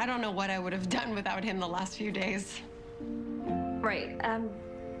 I don't know what I would have done without him the last few days. Right.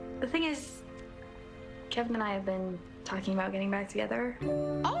 The thing is, Kevin and I have been talking about getting back together.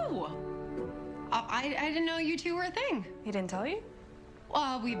 Oh! I didn't know you two were a thing. He didn't tell you?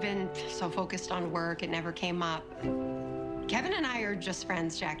 Well, we've been so focused on work, it never came up. Kevin and I are just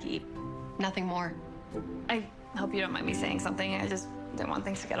friends, Jackie. Nothing more. I hope you don't mind me saying something. I just didn't want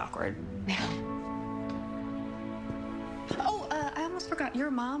things to get awkward. Oh, I almost forgot.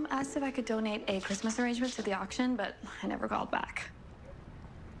 Your mom asked if I could donate a Christmas arrangement to the auction, but I never called back.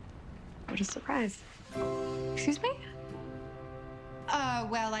 What a surprise. Excuse me?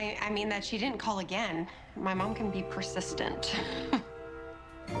 Well, I mean that she didn't call again. My mom can be persistent.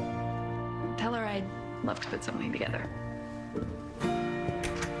 Tell her I'd love to put something together.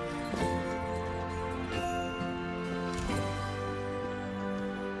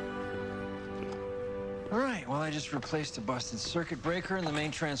 All right, well, I just replaced a busted circuit breaker in the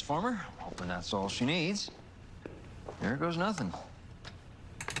main transformer. I'm hoping that's all she needs. There goes nothing.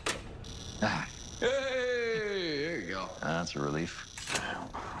 Ah. Hey, there you go. That's a relief.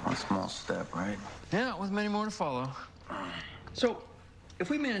 One small step, right? Yeah, with many more to follow. So, if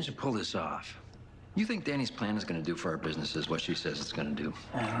we manage to pull this off, you think Danny's plan is going to do for our businesses what she says it's going to do?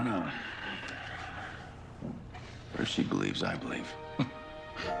 I don't know. But if she believes, I believe.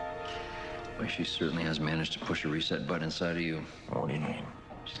 Well, she certainly has managed to push a reset button inside of you. What do you mean?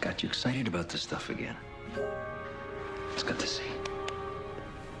 She's got you excited about this stuff again. It's good to see.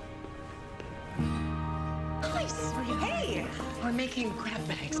 Hi, sweetie. Hey! We're making grab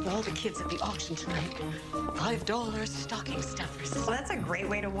bags for all the kids at the auction tonight. $5 stocking stuffers. Well, that's a great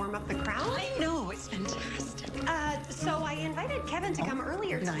way to warm up the crowd. I know, it's fantastic. So I invited Kevin to come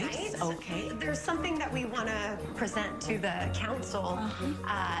earlier tonight. Nice, okay. There's something that we want to present to the council.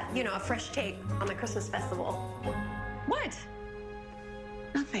 You know, a fresh take on the Christmas festival. What?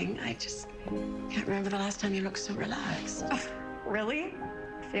 Nothing. I just can't remember the last time you looked so relaxed. Really?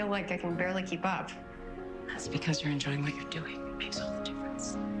 I feel like I can barely keep up. That's because you're enjoying what you're doing. It makes all the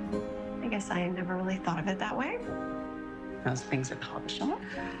difference. I guess I never really thought of it that way. How's things at the hobby shop?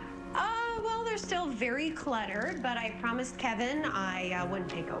 Well, they're still very cluttered, but I promised Kevin I wouldn't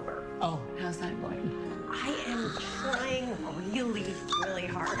take over. Oh, how's that going? I am trying really, really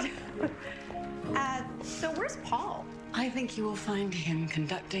hard. So where's Paul? I think you will find him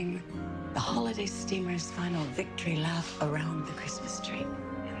conducting the holiday steamer's final victory lap around the Christmas tree.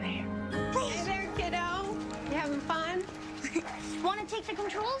 In there. Hey there, kiddo. You having fun? Want to take the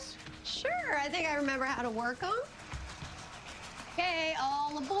controls? Sure, I think I remember how to work them. Okay,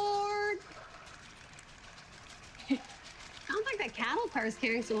 all aboard. Sounds like that cattle car is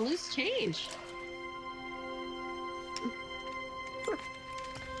carrying some loose change.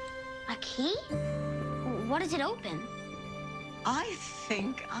 A key? What does it open? I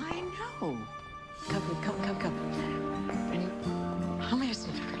think I know. Come. And how many years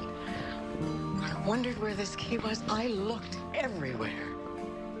ago? I wondered where this key was. I looked everywhere.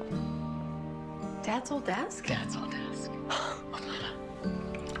 Dad's old desk? Dad's old desk.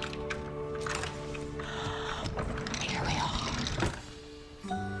 Here we are.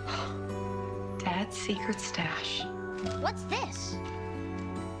 Dad's secret stash. What's this?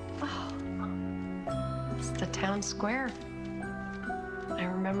 Oh, it's the town square. I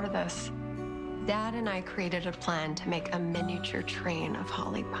remember this. Dad and I created a plan to make a miniature train of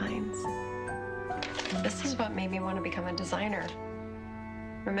holly pines. This is what made me want to become a designer.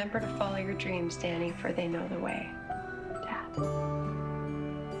 Remember to follow your dreams, Danny, for they know the way. Dad.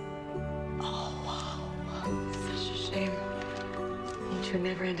 Oh, wow. Such a shame that you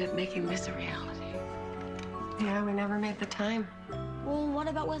never ended up making this a reality. Yeah, we never made the time. Well, what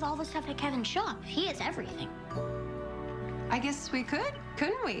about with all the stuff at Kevin's shop? He has everything. I guess we could,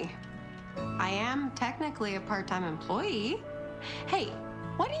 couldn't we? I am technically a part-time employee. Hey,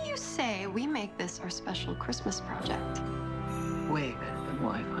 what do you say we make this our special Christmas project? Way better than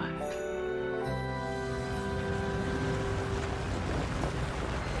Wi-Fi.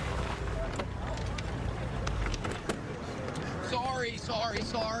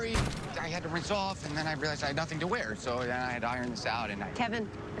 Sorry. I had to rinse off, and then I realized I had nothing to wear, so then I had to iron this out, and I... Kevin,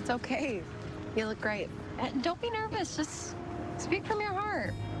 it's okay. You look great. Don't be nervous. Just speak from your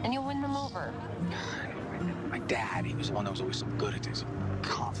heart, and you'll win them over. My dad, he was the one that was always so good at this.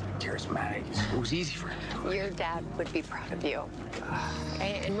 Confident, charismatic. It was easy for him. Your dad would be proud of you.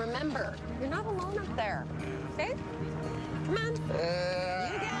 Okay, and remember, you're not alone up there. Okay? Come on.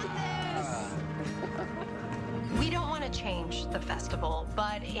 You got this. We don't want to change the festival,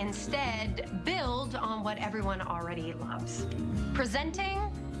 but instead build on what everyone already loves.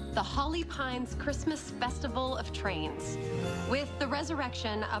 Presenting the Holly Pines Christmas Festival of Trains. With the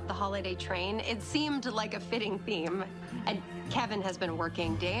resurrection of the holiday train, it seemed like a fitting theme. And Kevin has been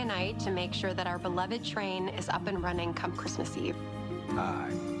working day and night to make sure that our beloved train is up and running come Christmas Eve.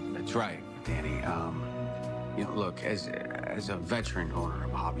 That's right, Danny. You know, look, as a veteran owner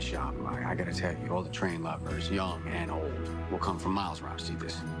of a hobby shop, I gotta tell you, all the train lovers, young and old, will come from miles around to see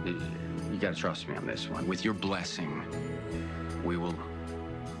this. You gotta trust me on this one. With your blessing, we will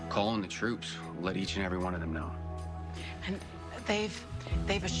call in the troops. We'll let each and every one of them know. And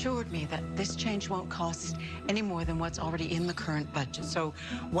they've assured me that this change won't cost any more than what's already in the current budget. So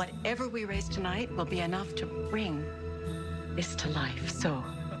whatever we raise tonight will be enough to bring this to life. So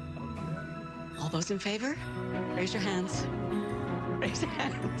all those in favor, raise your hands. Raise your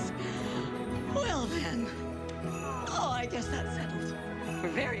hands. Well then. Oh, I guess that's settled. We're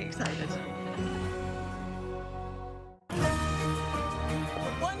very excited.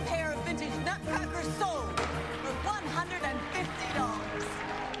 One pair of vintage nutcrackers sold for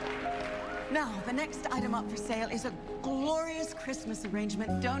 $150. Now, the next item up for sale is a glorious Christmas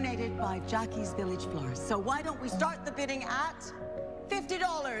arrangement donated by Jackie's Village Florist. So why don't we start the bidding at $50?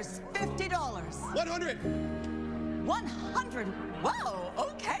 $50. 100. 100. Wow,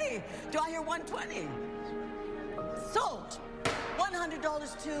 okay. Do I hear 120? Sold.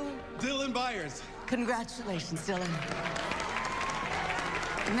 $100 to Dylan Byers. Congratulations, Dylan.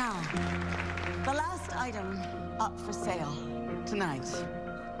 Now, the last item up for sale tonight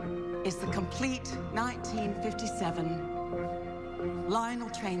is the complete 1957 Lionel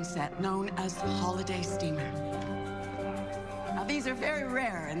train set known as the Holiday Steamer. Now, these are very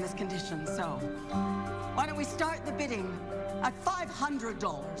rare in this condition, so why don't we start the bidding at $500?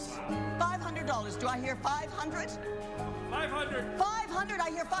 $500. Do I hear 500? 500. 500. I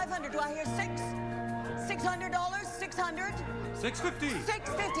hear 500. Do I hear six? $600? 600? 650.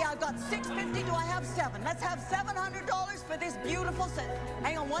 650. I've got 650. Do I have seven? Let's have $700 for this beautiful set.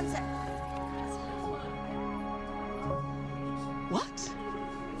 Hang on one sec. What?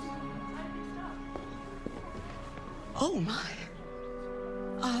 Oh, my.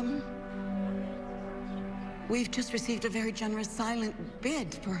 We've just received a very generous silent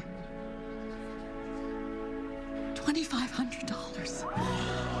bid for $2,500.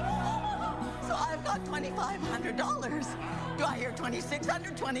 So I've got $2,500. Do I hear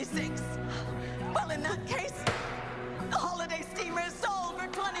 2,600? 26? Well, in that case, the Holiday Steamer is sold for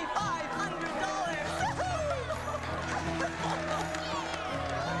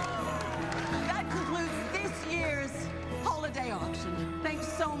 $2,500. That concludes this year's holiday auction. Thanks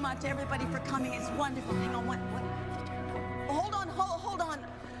so much, everybody, for coming. It's wonderful. Hang on, what? Hold on.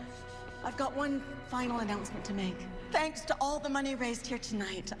 got one final announcement to make. Thanks to all the money raised here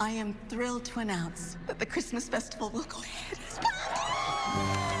tonight, I am thrilled to announce that the Christmas festival will go ahead as planned.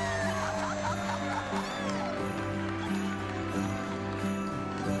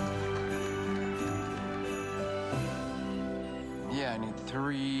 Yeah, I need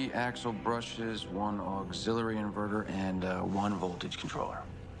 3 axle brushes, 1 auxiliary inverter, and 1 voltage controller.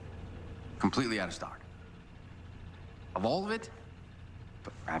 Completely out of stock. Of all of it?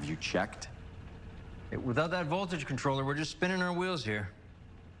 But have you checked? Without that voltage controller, we're just spinning our wheels here.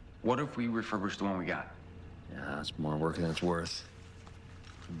 What if we refurbish the one we got? Yeah, that's more work than it's worth.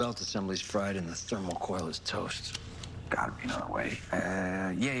 The belt assembly's fried and the thermal coil is toast. Gotta be another way.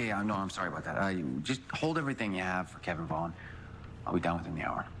 Yeah, no, I'm sorry about that. Just hold everything you have for Kevin Vaughn. I'll be done within the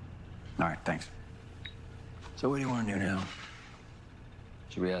hour. All right, thanks. So what do you want to do now?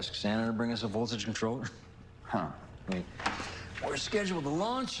 Should we ask Santa to bring us a voltage controller? Huh. I mean, we're scheduled to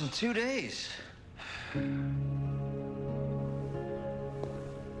launch in 2 days.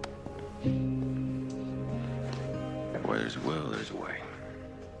 Where there's a will, there's a way.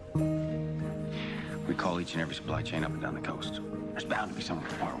 We call each and every supply chain up and down the coast. There's bound to be some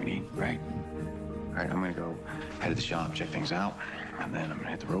part we need, right? All right, I'm gonna go head to the shop, check things out, and then I'm gonna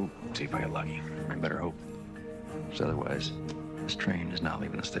hit the road, see if I get lucky. I better hope. Because otherwise, this train is not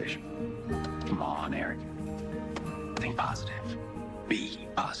leaving the station. Come on, Eric. Think positive. Be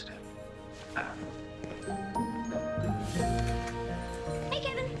positive. Hey,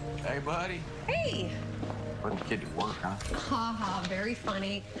 Kevin. Hey, buddy. Hey. Putting the kid to work, huh? Haha, very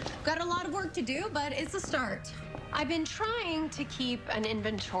funny. Got a lot of work to do, but it's a start. I've been trying to keep an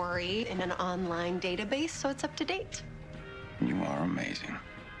inventory in an online database so it's up to date. You are amazing.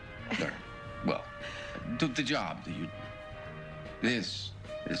 Well, the job that you... This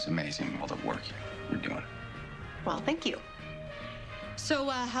is amazing, all the work you're doing. Well, thank you. So,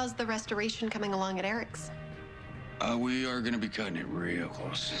 how's the restoration coming along at Eric's? We are gonna be cutting it real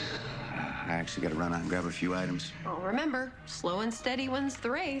close. I actually gotta run out and grab a few items. Oh, remember, slow and steady wins the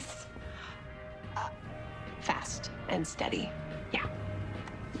race. Fast and steady. Yeah.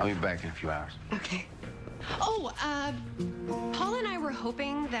 I'll be back in a few hours. Okay. Oh, Paul and I were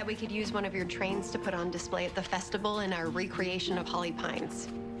hoping that we could use one of your trains to put on display at the festival in our recreation of Holly Pines.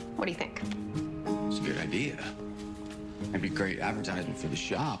 What do you think? It's a good idea. It'd be great advertisement for the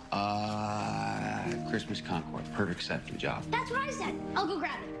shop. Christmas Concord, perfect set for the job. That's what I said. I'll go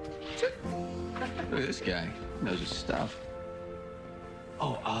grab it. Look at this guy. Knows his stuff.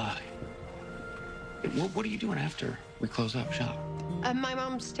 Oh, what are you doing after we close up shop? My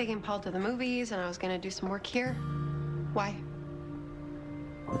mom's taking Paul to the movies, and I was gonna do some work here. Why?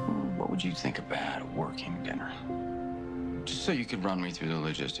 What would you think about a working dinner? Just so you could run me through the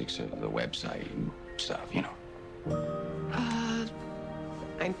logistics of the website and stuff, you know.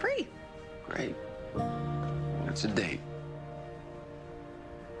 I'm free. Great. It's a date.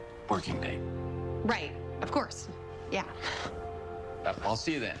 Working date. Right, of course. Yeah. I'll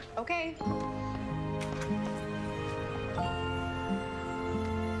see you then. Okay.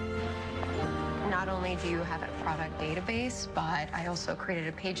 Not only do you have a product database, but I also created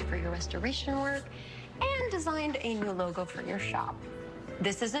a page for your restoration work and designed a new logo for your shop.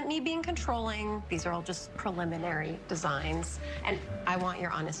 This isn't me being controlling. These are all just preliminary designs, and I want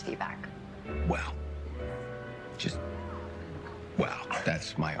your honest feedback. Wow. Wow,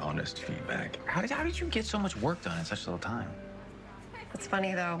 that's my honest feedback. How did you get so much work done in such little time? It's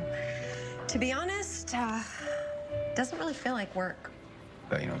funny, though. To be honest, doesn't really feel like work.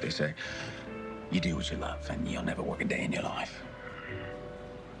 But you know what they say? You do what you love, and you'll never work a day in your life.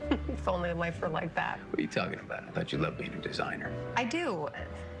 If only life were like that. What are you talking about? I thought you loved being a designer. I do,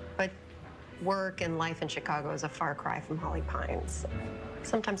 but work and life in Chicago is a far cry from Holly Pines.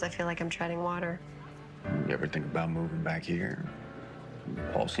 Sometimes I feel like I'm treading water. You ever think about moving back here?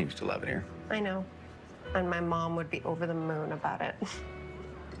 Paul seems to love it here. I know. And my mom would be over the moon about it.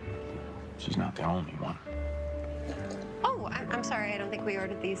 She's not the only one. Oh, I'm sorry. I don't think we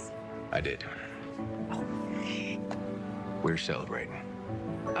ordered these. I did. We're celebrating.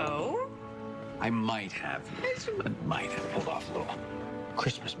 Oh? I might have pulled off a little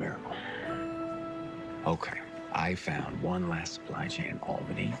Christmas miracle. Okay, I found one last supply chain in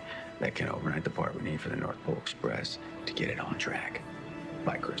Albany that can overnight the part we need for the North Pole Express to get it on track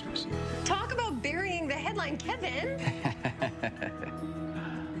by Christmas. Talk about burying the headline, Kevin.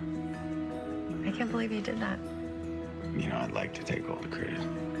 I can't believe you did that. You know, I'd like to take all the credit.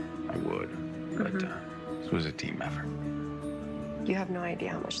 I would, but this was a team effort. You have no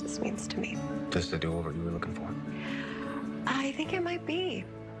idea how much this means to me. Just the do-over you were looking for? I think it might be.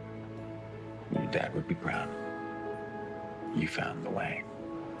 Your dad would be proud. You found the way.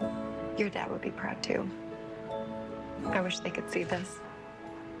 Your dad would be proud too. I wish they could see this.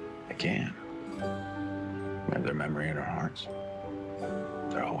 I can. We have their memory in our hearts.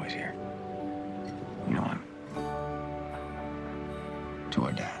 They're always here. You know what? To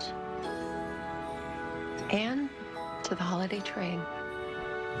our dads. And to the holiday train.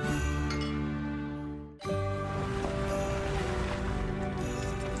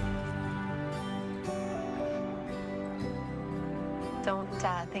 Don't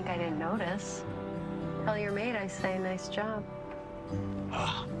think I didn't notice. Tell your maid I say nice job.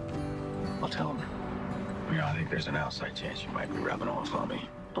 I'll tell him. You know, I think there's an outside chance you might be rubbing off on me.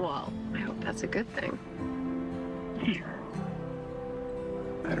 Well, I hope that's a good thing.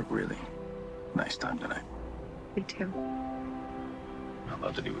 I had a really nice time tonight. Me too. I'd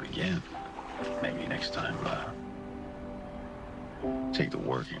love to do it again. Maybe next time, take the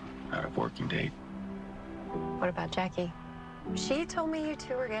working out of working date. What about Jackie? She told me you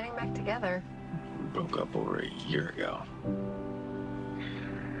two were getting back together. We broke up over a year ago.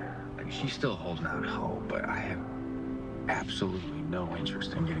 She's still holding out hope, but I have absolutely no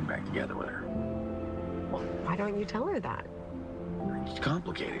interest in getting back together with her. Well, why don't you tell her that? It's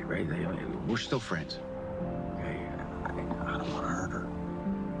complicated, right? We're still friends. Okay? I don't want to hurt her.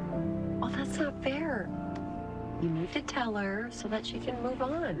 Well, that's not fair. You need to tell her so that she can move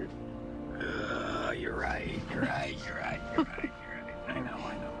on. You're right. I know.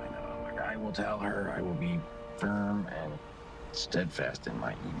 Look, I will tell her. I will be firm and steadfast in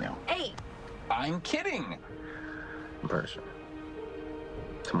my email. Hey! I'm kidding! In person.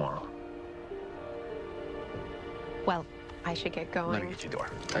 Tomorrow. Well, I should get going. Let me get you a door.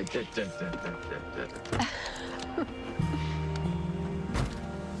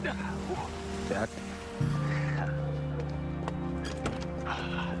 Dad.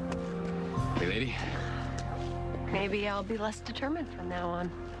 Hey, lady. Maybe I'll be less determined from now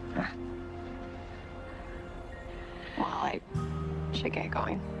on. Well, I should get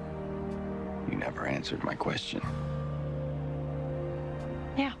going. You never answered my question.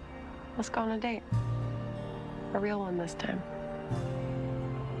 Yeah, let's go on a date. A real one this time.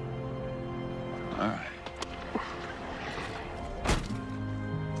 All right.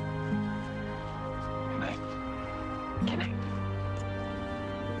 Good night. Good night.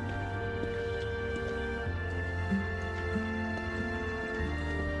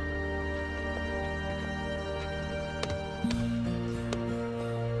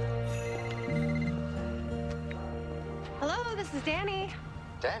 Hello, this is Danny.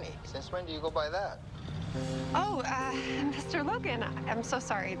 Danny, since when do you go by that? Oh, Mr. Logan. I'm so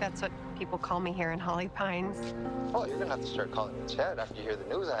sorry. That's what people call me here in Holly Pines. Oh, you're gonna have to start calling me Chad after you hear the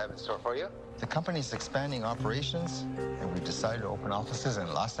news I have in store for you. The company's expanding operations, and we've decided to open offices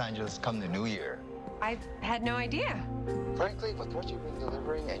in Los Angeles come the new year. I had no idea. Frankly, with what you've been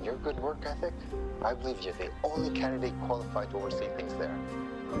delivering and your good work ethic, I believe you're the only candidate qualified to oversee things there.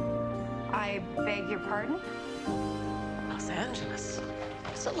 I beg your pardon? Los Angeles.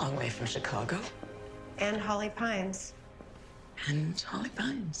 It's a long way from Chicago. And Holly Pines. And Holly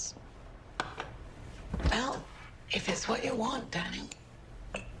Pines. Well, if it's what you want, Danny.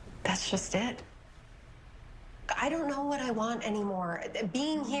 That's just it. I don't know what I want anymore.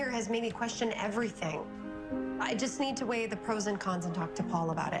 Being here has made me question everything. I just need to weigh the pros and cons and talk to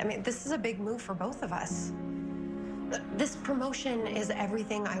Paul about it. I mean, this is a big move for both of us. This promotion is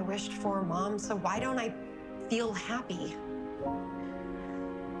everything I wished for, Mom, so why don't I feel happy?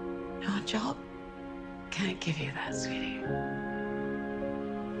 Our job can't give you that, sweetie.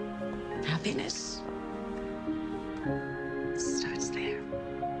 Happiness starts there.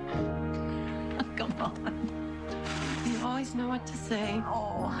 Come on. You always know what to say.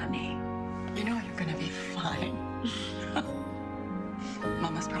 Oh, honey. You know you're gonna be fine.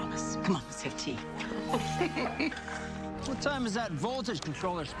 Mama's promise. Come on, let's have tea. What time is that voltage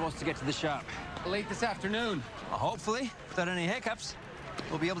controller supposed to get to the shop? Late this afternoon. Well, hopefully, without any hiccups,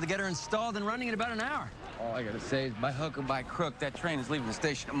 we'll be able to get her installed and running in about an hour. All I gotta say is by hook or by crook, that train is leaving the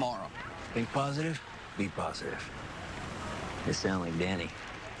station tomorrow. Think positive, be positive. You sound like Danny.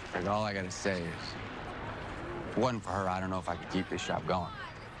 And all I gotta say is, if it wasn't for her, I don't know if I could keep this shop going.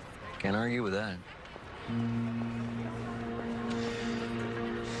 Can't argue with that.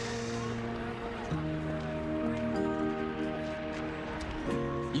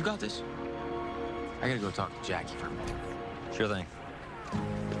 You got this? I gotta go talk to Jackie for a minute. Sure thing.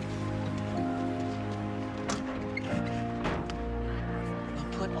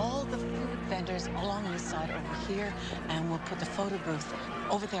 We'll put all the food vendors along the side over here, and we'll put the photo booth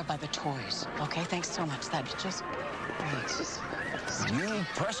over there by the toys. Okay, thanks so much. That'd be just great. You and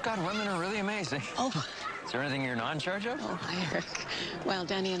Prescott women are really amazing. Oh, Is there anything you're not in charge of? Oh, hi, Eric. Well,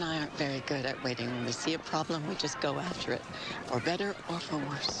 Danny and I aren't very good at waiting. When we see a problem, we just go after it. For better or for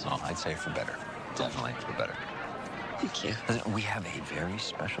worse. Oh, I'd say for better. Definitely for better. Thank you. Listen, we have a very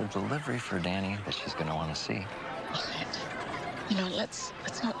special delivery for Danny that she's going to want to see. All right. You know, let's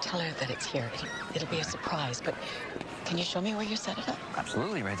not tell her that it's here. It'll be a surprise, but can you show me where you set it up?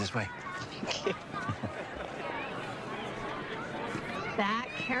 Absolutely, right this way. Thank you. That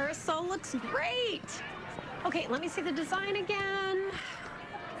carousel looks great. Okay, let me see the design again.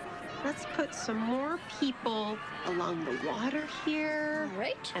 Let's put some more people along the water here. All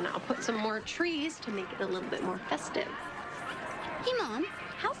right. And I'll put some more trees to make it a little bit more festive. Hey, Mom,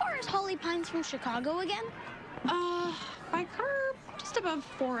 how far is Holly Pines from Chicago again? By car, just above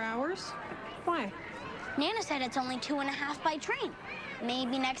 4 hours. Why? Nana said it's only 2.5 by train.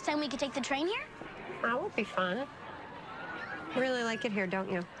 Maybe next time we could take the train here? That would be fun. Really like it here,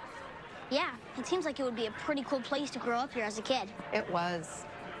 don't you? Yeah, it seems like it would be a pretty cool place to grow up here as a kid. It was.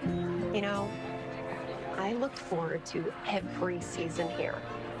 You know, I looked forward to every season here.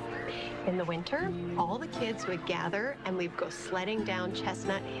 In the winter, all the kids would gather and we'd go sledding down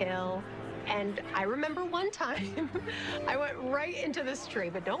Chestnut Hill. And I remember one time I went right into this tree,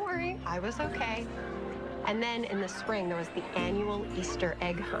 but don't worry, I was okay. And then in the spring, there was the annual Easter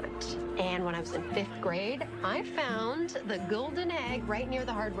egg hunt. And when I was in 5th grade, I found the golden egg right near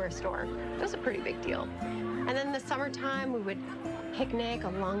the hardware store. It was a pretty big deal. And then in the summertime, we would picnic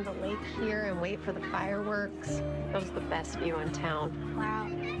along the lake here and wait for the fireworks. That was the best view in town. Wow,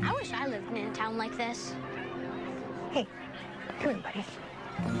 I wish I lived in a town like this. Hey, come here, buddy.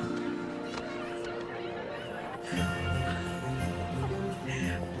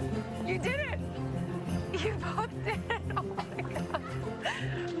 You did it! You both did it! Oh my God.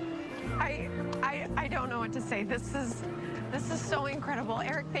 I don't know what to say. This is so incredible.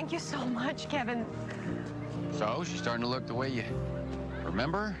 Eric, thank you so much. Kevin. So, she's starting to look the way you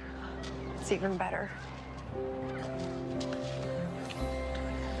remember? It's even better.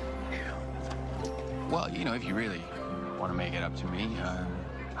 Well, you know, if you really want to make it up to me,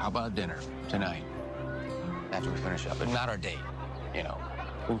 how about dinner tonight? After we finish up, but not our date, you know.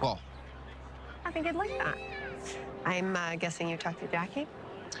 We'll call. I think I'd like that. I'm guessing you talked to Jackie?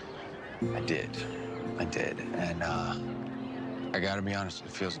 I did. And, I gotta be honest,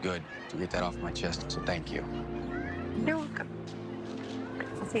 it feels good to get that off my chest, so thank you. You're welcome.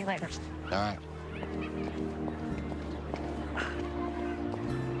 I'll see you later. All right.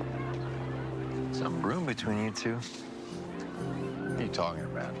 Some room between you two. What are you talking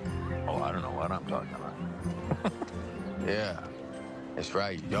about? Oh, I don't know what I'm talking about. Yeah, that's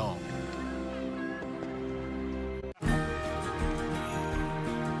right, you don't.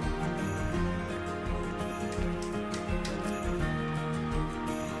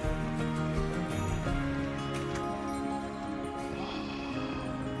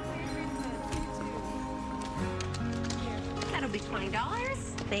 That'll be $20.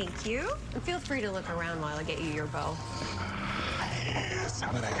 Thank you. And feel free to look around while I get you your bow. The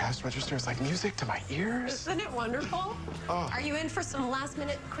sound of that cash register is like music to my ears. Isn't it wonderful? Oh. Are you in for some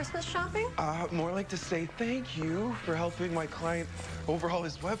last-minute Christmas shopping? More like to say thank you for helping my client overhaul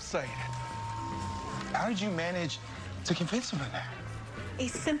his website. How did you manage to convince him of that? A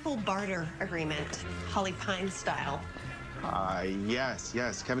simple barter agreement, Holly Pine style. Yes.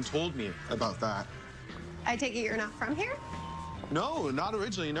 Kevin told me about that. I take it you're not from here? No, not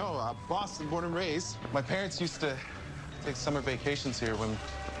originally, no. Boston, born and raised. My parents used to take summer vacations here when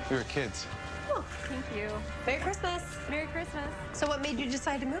we were kids. Oh, thank you. Merry Christmas. Merry Christmas. So what made you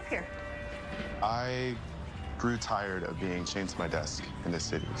decide to move here? I grew tired of being chained to my desk in this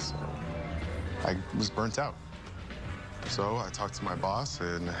city, so I was burnt out. So I talked to my boss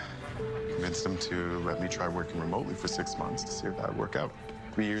and convinced him to let me try working remotely for 6 months to see if that would work out.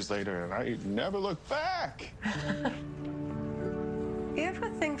 3 years later, and I never looked back. You have a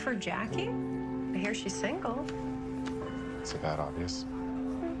thing for Jackie? I hear she's single. Is it that obvious?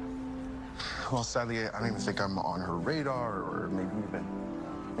 Well, sadly, I don't even think I'm on her radar or maybe even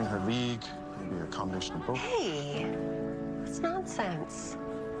in her league. Maybe a combination of both. Hey, that's nonsense.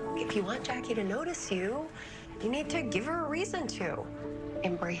 If you want Jackie to notice you, you need to give her a reason to.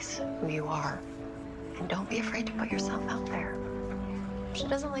 Embrace who you are. And don't be afraid to put yourself out there. If she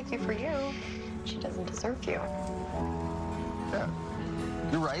doesn't like you for you, she doesn't deserve you. Yeah,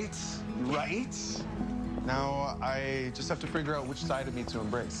 you're right. Now, I just have to figure out which side of me to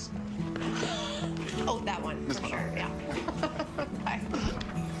embrace. Oh, that one, This for one. sure, yeah. Bye.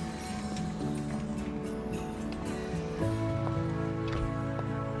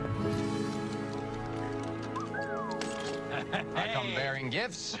 I come bearing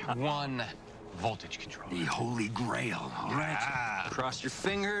gifts. One voltage control. The holy grail. All right. Cross your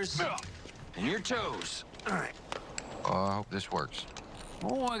fingers and your toes. All right. Oh, I hope this works.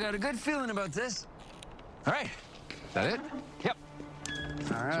 Oh, I got a good feeling about this. All right. Is that it? Yep. All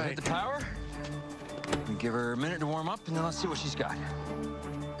So right. hit the power. And give her a minute to warm up, and then let's see what she's got.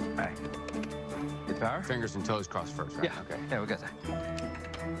 All right. Hit the power. Fingers and toes crossed first, right? Yeah. Okay. Yeah, we got that.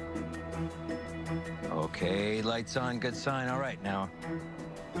 Okay, lights on, good sign. All right, now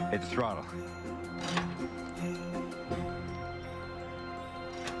hit the throttle.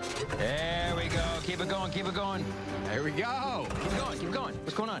 There we go. Keep it going, keep it going. There we go. Keep going, keep going.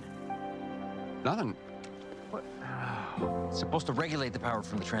 What's going on? Nothing. What? It's supposed to regulate the power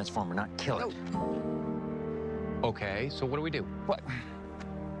from the transformer, not kill it. Okay, so what do we do? What?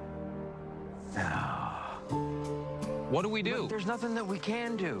 What do we do? Look, there's nothing that we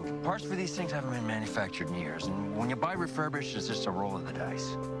can do. Parts for these things haven't been manufactured in years. And when you buy refurbished, it's just a roll of the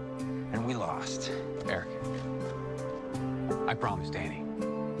dice. And we lost. Eric, I promise Danny,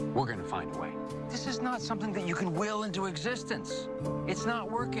 we're gonna find a way. This is not something that you can will into existence. It's not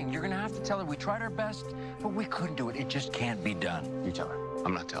working. You're gonna have to tell her we tried our best, but we couldn't do it. It just can't be done. You tell her.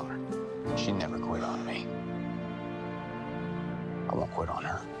 I'm not telling her. She never quit on me. I won't quit on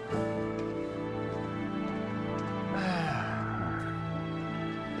her.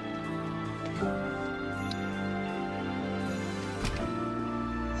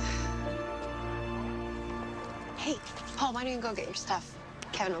 Hey, Paul, why don't you go get your stuff?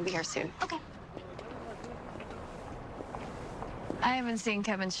 Kevin will be here soon. Okay. I haven't seen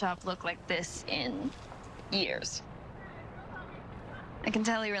Kevin's shop look like this in years. I can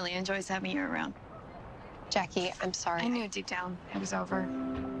tell he really enjoys having you around. Jackie, I'm sorry. I knew deep down it was over.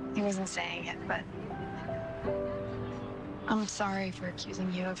 He wasn't saying it, but I'm sorry for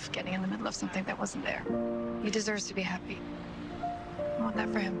accusing you of getting in the middle of something that wasn't there. He deserves to be happy. I want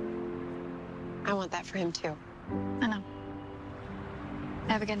that for him. I want that for him, too. I know.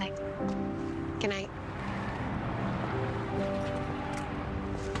 Have a good night. Good night.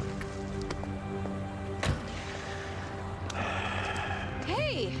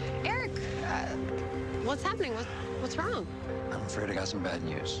 Hey, Eric. What's happening? What's wrong? I'm afraid I got some bad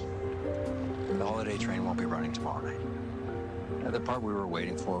news. The holiday train won't be running tomorrow night. The part we were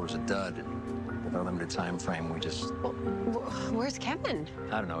waiting for was a dud. With our limited time frame, we just... Well, where's Kevin?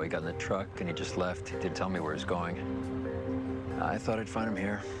 I don't know, he got in the truck and he just left. He didn't tell me where he's going. I thought I'd find him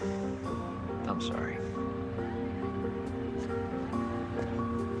here. I'm sorry.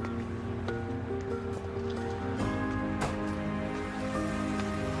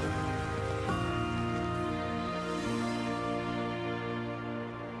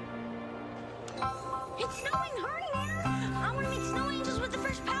 It's snowing. Hurry, Nana. I want to make snow angels with the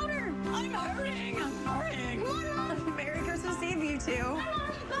fresh powder. I'm hurrying. Come on, Mom. Merry Christmas Eve, you two.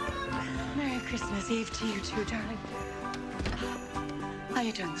 Bye, Mom. Merry Christmas Eve to you too, darling. How are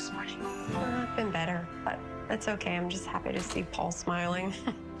you doing this morning? I've been better, but that's okay. I'm just happy to see Paul smiling.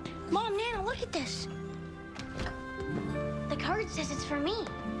 Mom, Nana, look at this. The card says it's for me.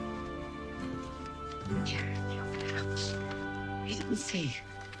 Here, you open it up. Read it and see.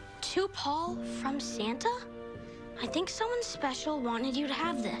 To Paul from Santa? I think someone special wanted you to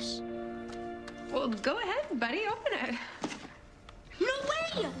have this. Well, go ahead, buddy. Open it. No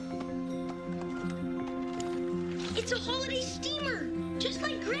way! It's a holiday steamer, just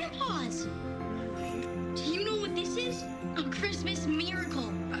like Grandpa's. Do you know what this is? A Christmas miracle.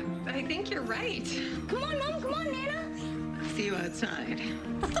 I think you're right. Come on, Mom. Come on, Nana. See you outside.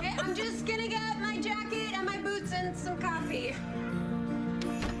 Hey, I'm just gonna get my jacket and my boots and some coffee.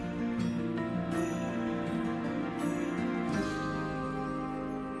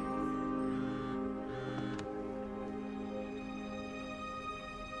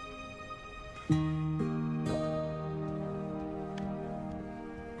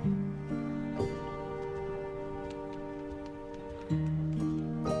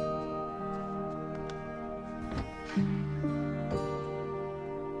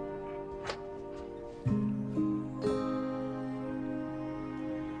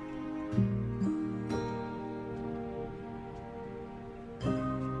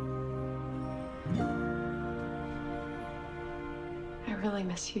 I really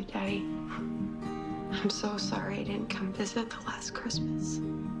miss you, Daddy. I'm so sorry I didn't come visit the last Christmas.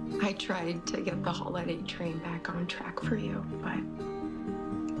 I tried to get the holiday train back on track for you, but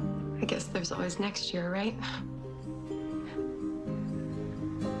I guess there's always next year, right?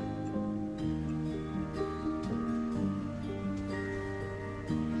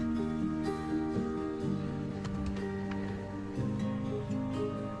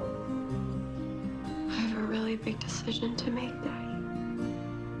 I have a really big decision to make, Daddy.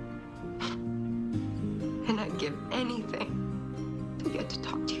 anything to get to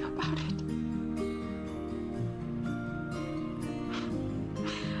talk to you about it.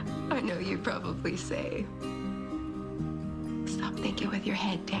 I know you'd probably say, stop thinking with your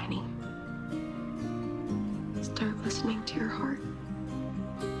head, Danny. Start listening to your heart.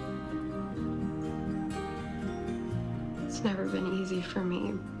 It's never been easy for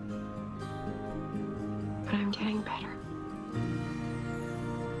me, but I'm getting better.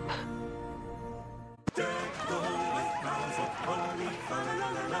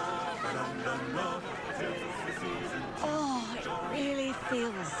 Oh, it really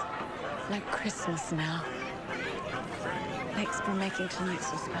feels like Christmas now. Thanks for making tonight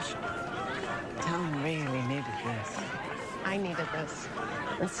so special. Town really needed this. I needed this.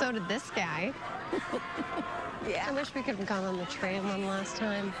 And so did this guy. Yeah. I wish we could have gone on the train one last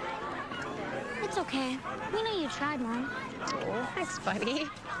time. It's okay. We know you tried, Mom. Oh, thanks, buddy.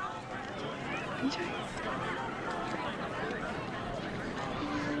 Enjoy.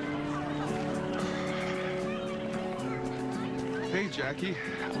 Hey, Jackie.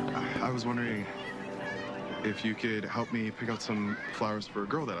 I was wondering if you could help me pick out some flowers for a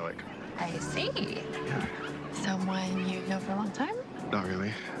girl that I like. I see. Yeah. Someone you've known for a long time? Not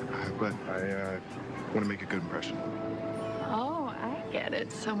really, but I want to make a good impression. Oh, I get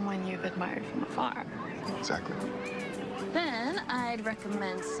it. Someone you've admired from afar. Exactly. Then I'd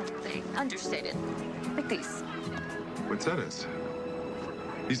recommend something understated, like these. Poinsettias.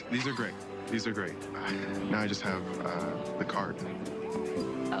 These are great. These are great. Now I just have the card.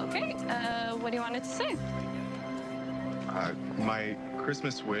 Okay, what do you want it to say? My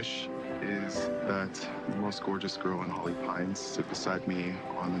Christmas wish is that the most gorgeous girl in Holly Pines sit beside me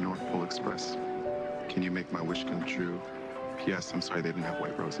on the North Pole Express. Can you make my wish come true? P.S. I'm sorry they didn't have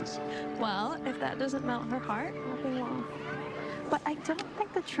white roses. Well, if that doesn't melt her heart, nothing will. But I don't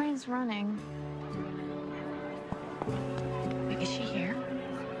think the train's running. Is she here?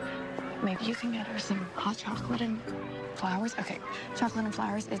 Maybe you can get her some hot chocolate and flowers. Okay, chocolate and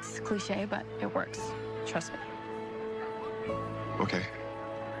flowers, it's cliche, but it works. Trust me. Okay.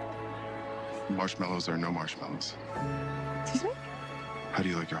 Marshmallows or no marshmallows? Excuse me? How do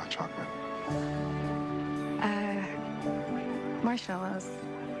you like your hot chocolate? Marshmallows.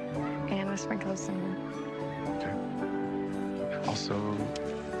 And with sprinkles of cinnamon. Okay. Also,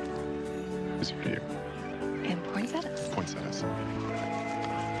 this is for you. And poinsettias. Poinsettias.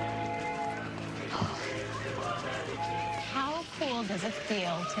 How cool does it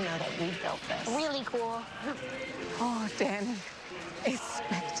feel to know that we built this? Really cool. Oh, Danny, it's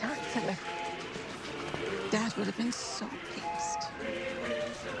spectacular. Dad would have been so pleased.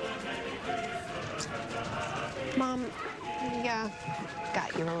 Mom, yeah,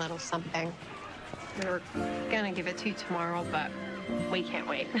 got you a little something. We were gonna give it to you tomorrow, but we can't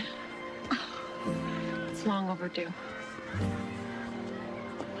wait. It's long overdue.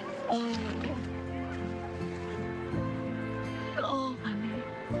 Oh, honey.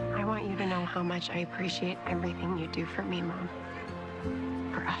 I want you to know how much I appreciate everything you do for me, Mom.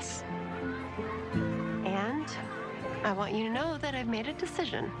 For us. And I want you to know that I've made a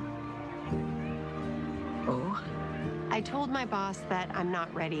decision. Oh? I told my boss that I'm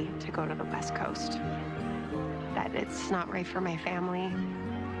not ready to go to the West Coast. That it's not right for my family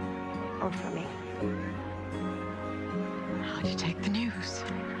or for me. How'd you take the news?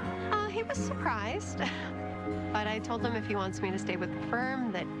 He was surprised. But I told him if he wants me to stay with the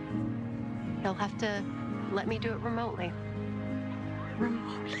firm, that he'll have to let me do it remotely.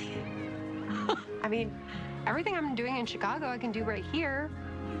 Remotely? I mean, everything I'm doing in Chicago, I can do right here.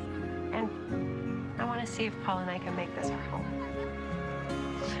 And I want to see if Paul and I can make this our home.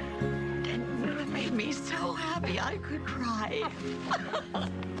 That made me so happy I could cry.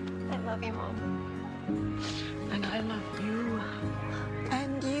 I love you, Mom. And I love you.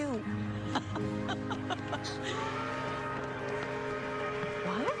 And you.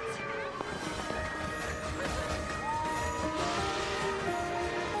 What?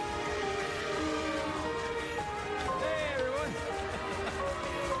 Hey, everyone.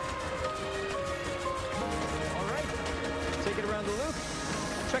 All right. Take it around the loop.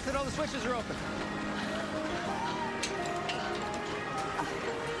 Check that all the switches are open.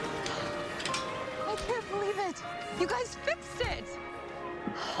 I can't believe it. You guys fixed it.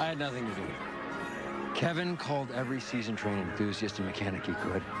 I had nothing to do with it. Kevin called every season train enthusiast and mechanic he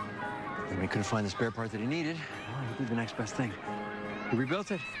could. And when he couldn't find the spare part that he needed, well, he did the next best thing. He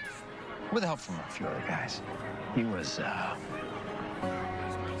rebuilt it with help from a few other guys. He was,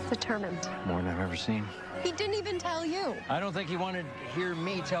 Determined. more than I've ever seen. He didn't even tell you. I don't think he wanted to hear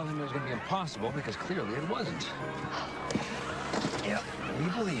me tell him it was going to be impossible, because clearly it wasn't. Yeah, he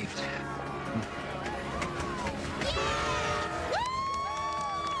believed. Yeah!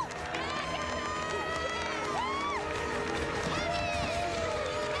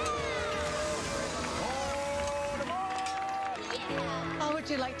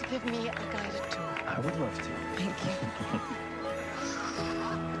 you like to give me a guided tour? I would love to. Thank you.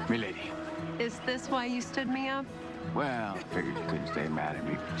 Milady. Is this why you stood me up? Well, I figured you couldn't stay mad at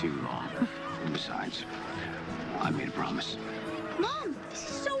me for too long. And besides, I made a promise. Mom, this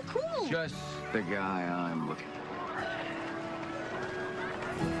is so cool. Just the guy I'm looking for.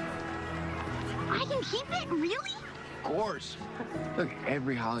 I can keep it? Really? Of course. Look,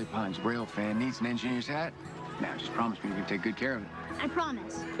 every Holly Pines rail fan needs an engineer's hat. Now, just promise me you can take good care of it. I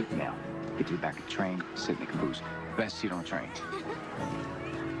promise. Now, get to the back of the train, sit in the caboose. Best seat on the train.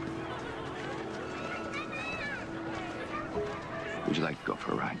 Would you like to go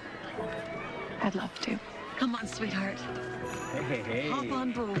for a ride? I'd love to. Come on, sweetheart. Hey. Hop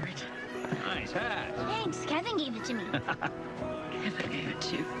on board. Nice hat. Thanks, Kevin gave it to me. Kevin gave it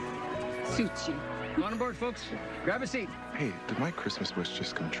to you. Suits you. Come on board, folks. Grab a seat. Hey, did my Christmas wish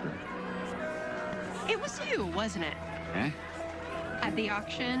just come true? It was you, wasn't it? Eh? At the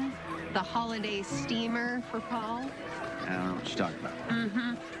auction, the holiday steamer for Paul. I don't know what you're talking about.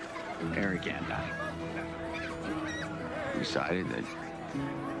 Mm-hmm. Eric and I decided that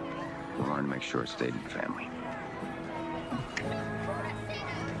we wanted to make sure it stayed in the family.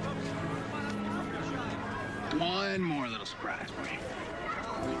 One more little surprise for you.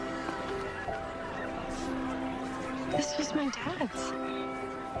 This was my dad's.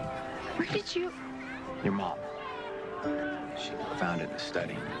 Where did you... Your mom. She found it in the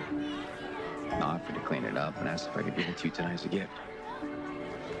study. I offered to clean it up and asked if I could give it to you tonight as a gift.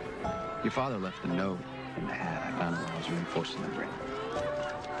 Your father left a note in the hat. I found it when I was reinforcing the ring.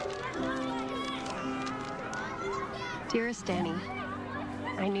 Dearest Danny,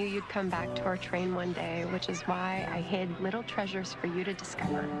 I knew you'd come back to our train one day, which is why I hid little treasures for you to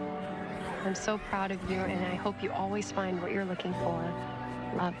discover. I'm so proud of you, and I hope you always find what you're looking for.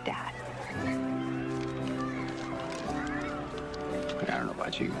 Love, Dad. I don't know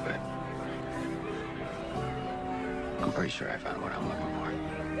about you, but I'm pretty sure I found what I'm looking for.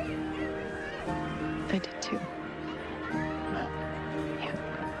 I did too.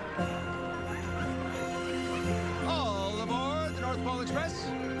 All aboard the North Pole Express.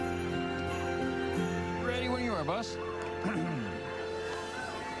 Ready when you are, boss.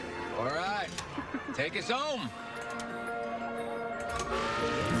 All right, take us home.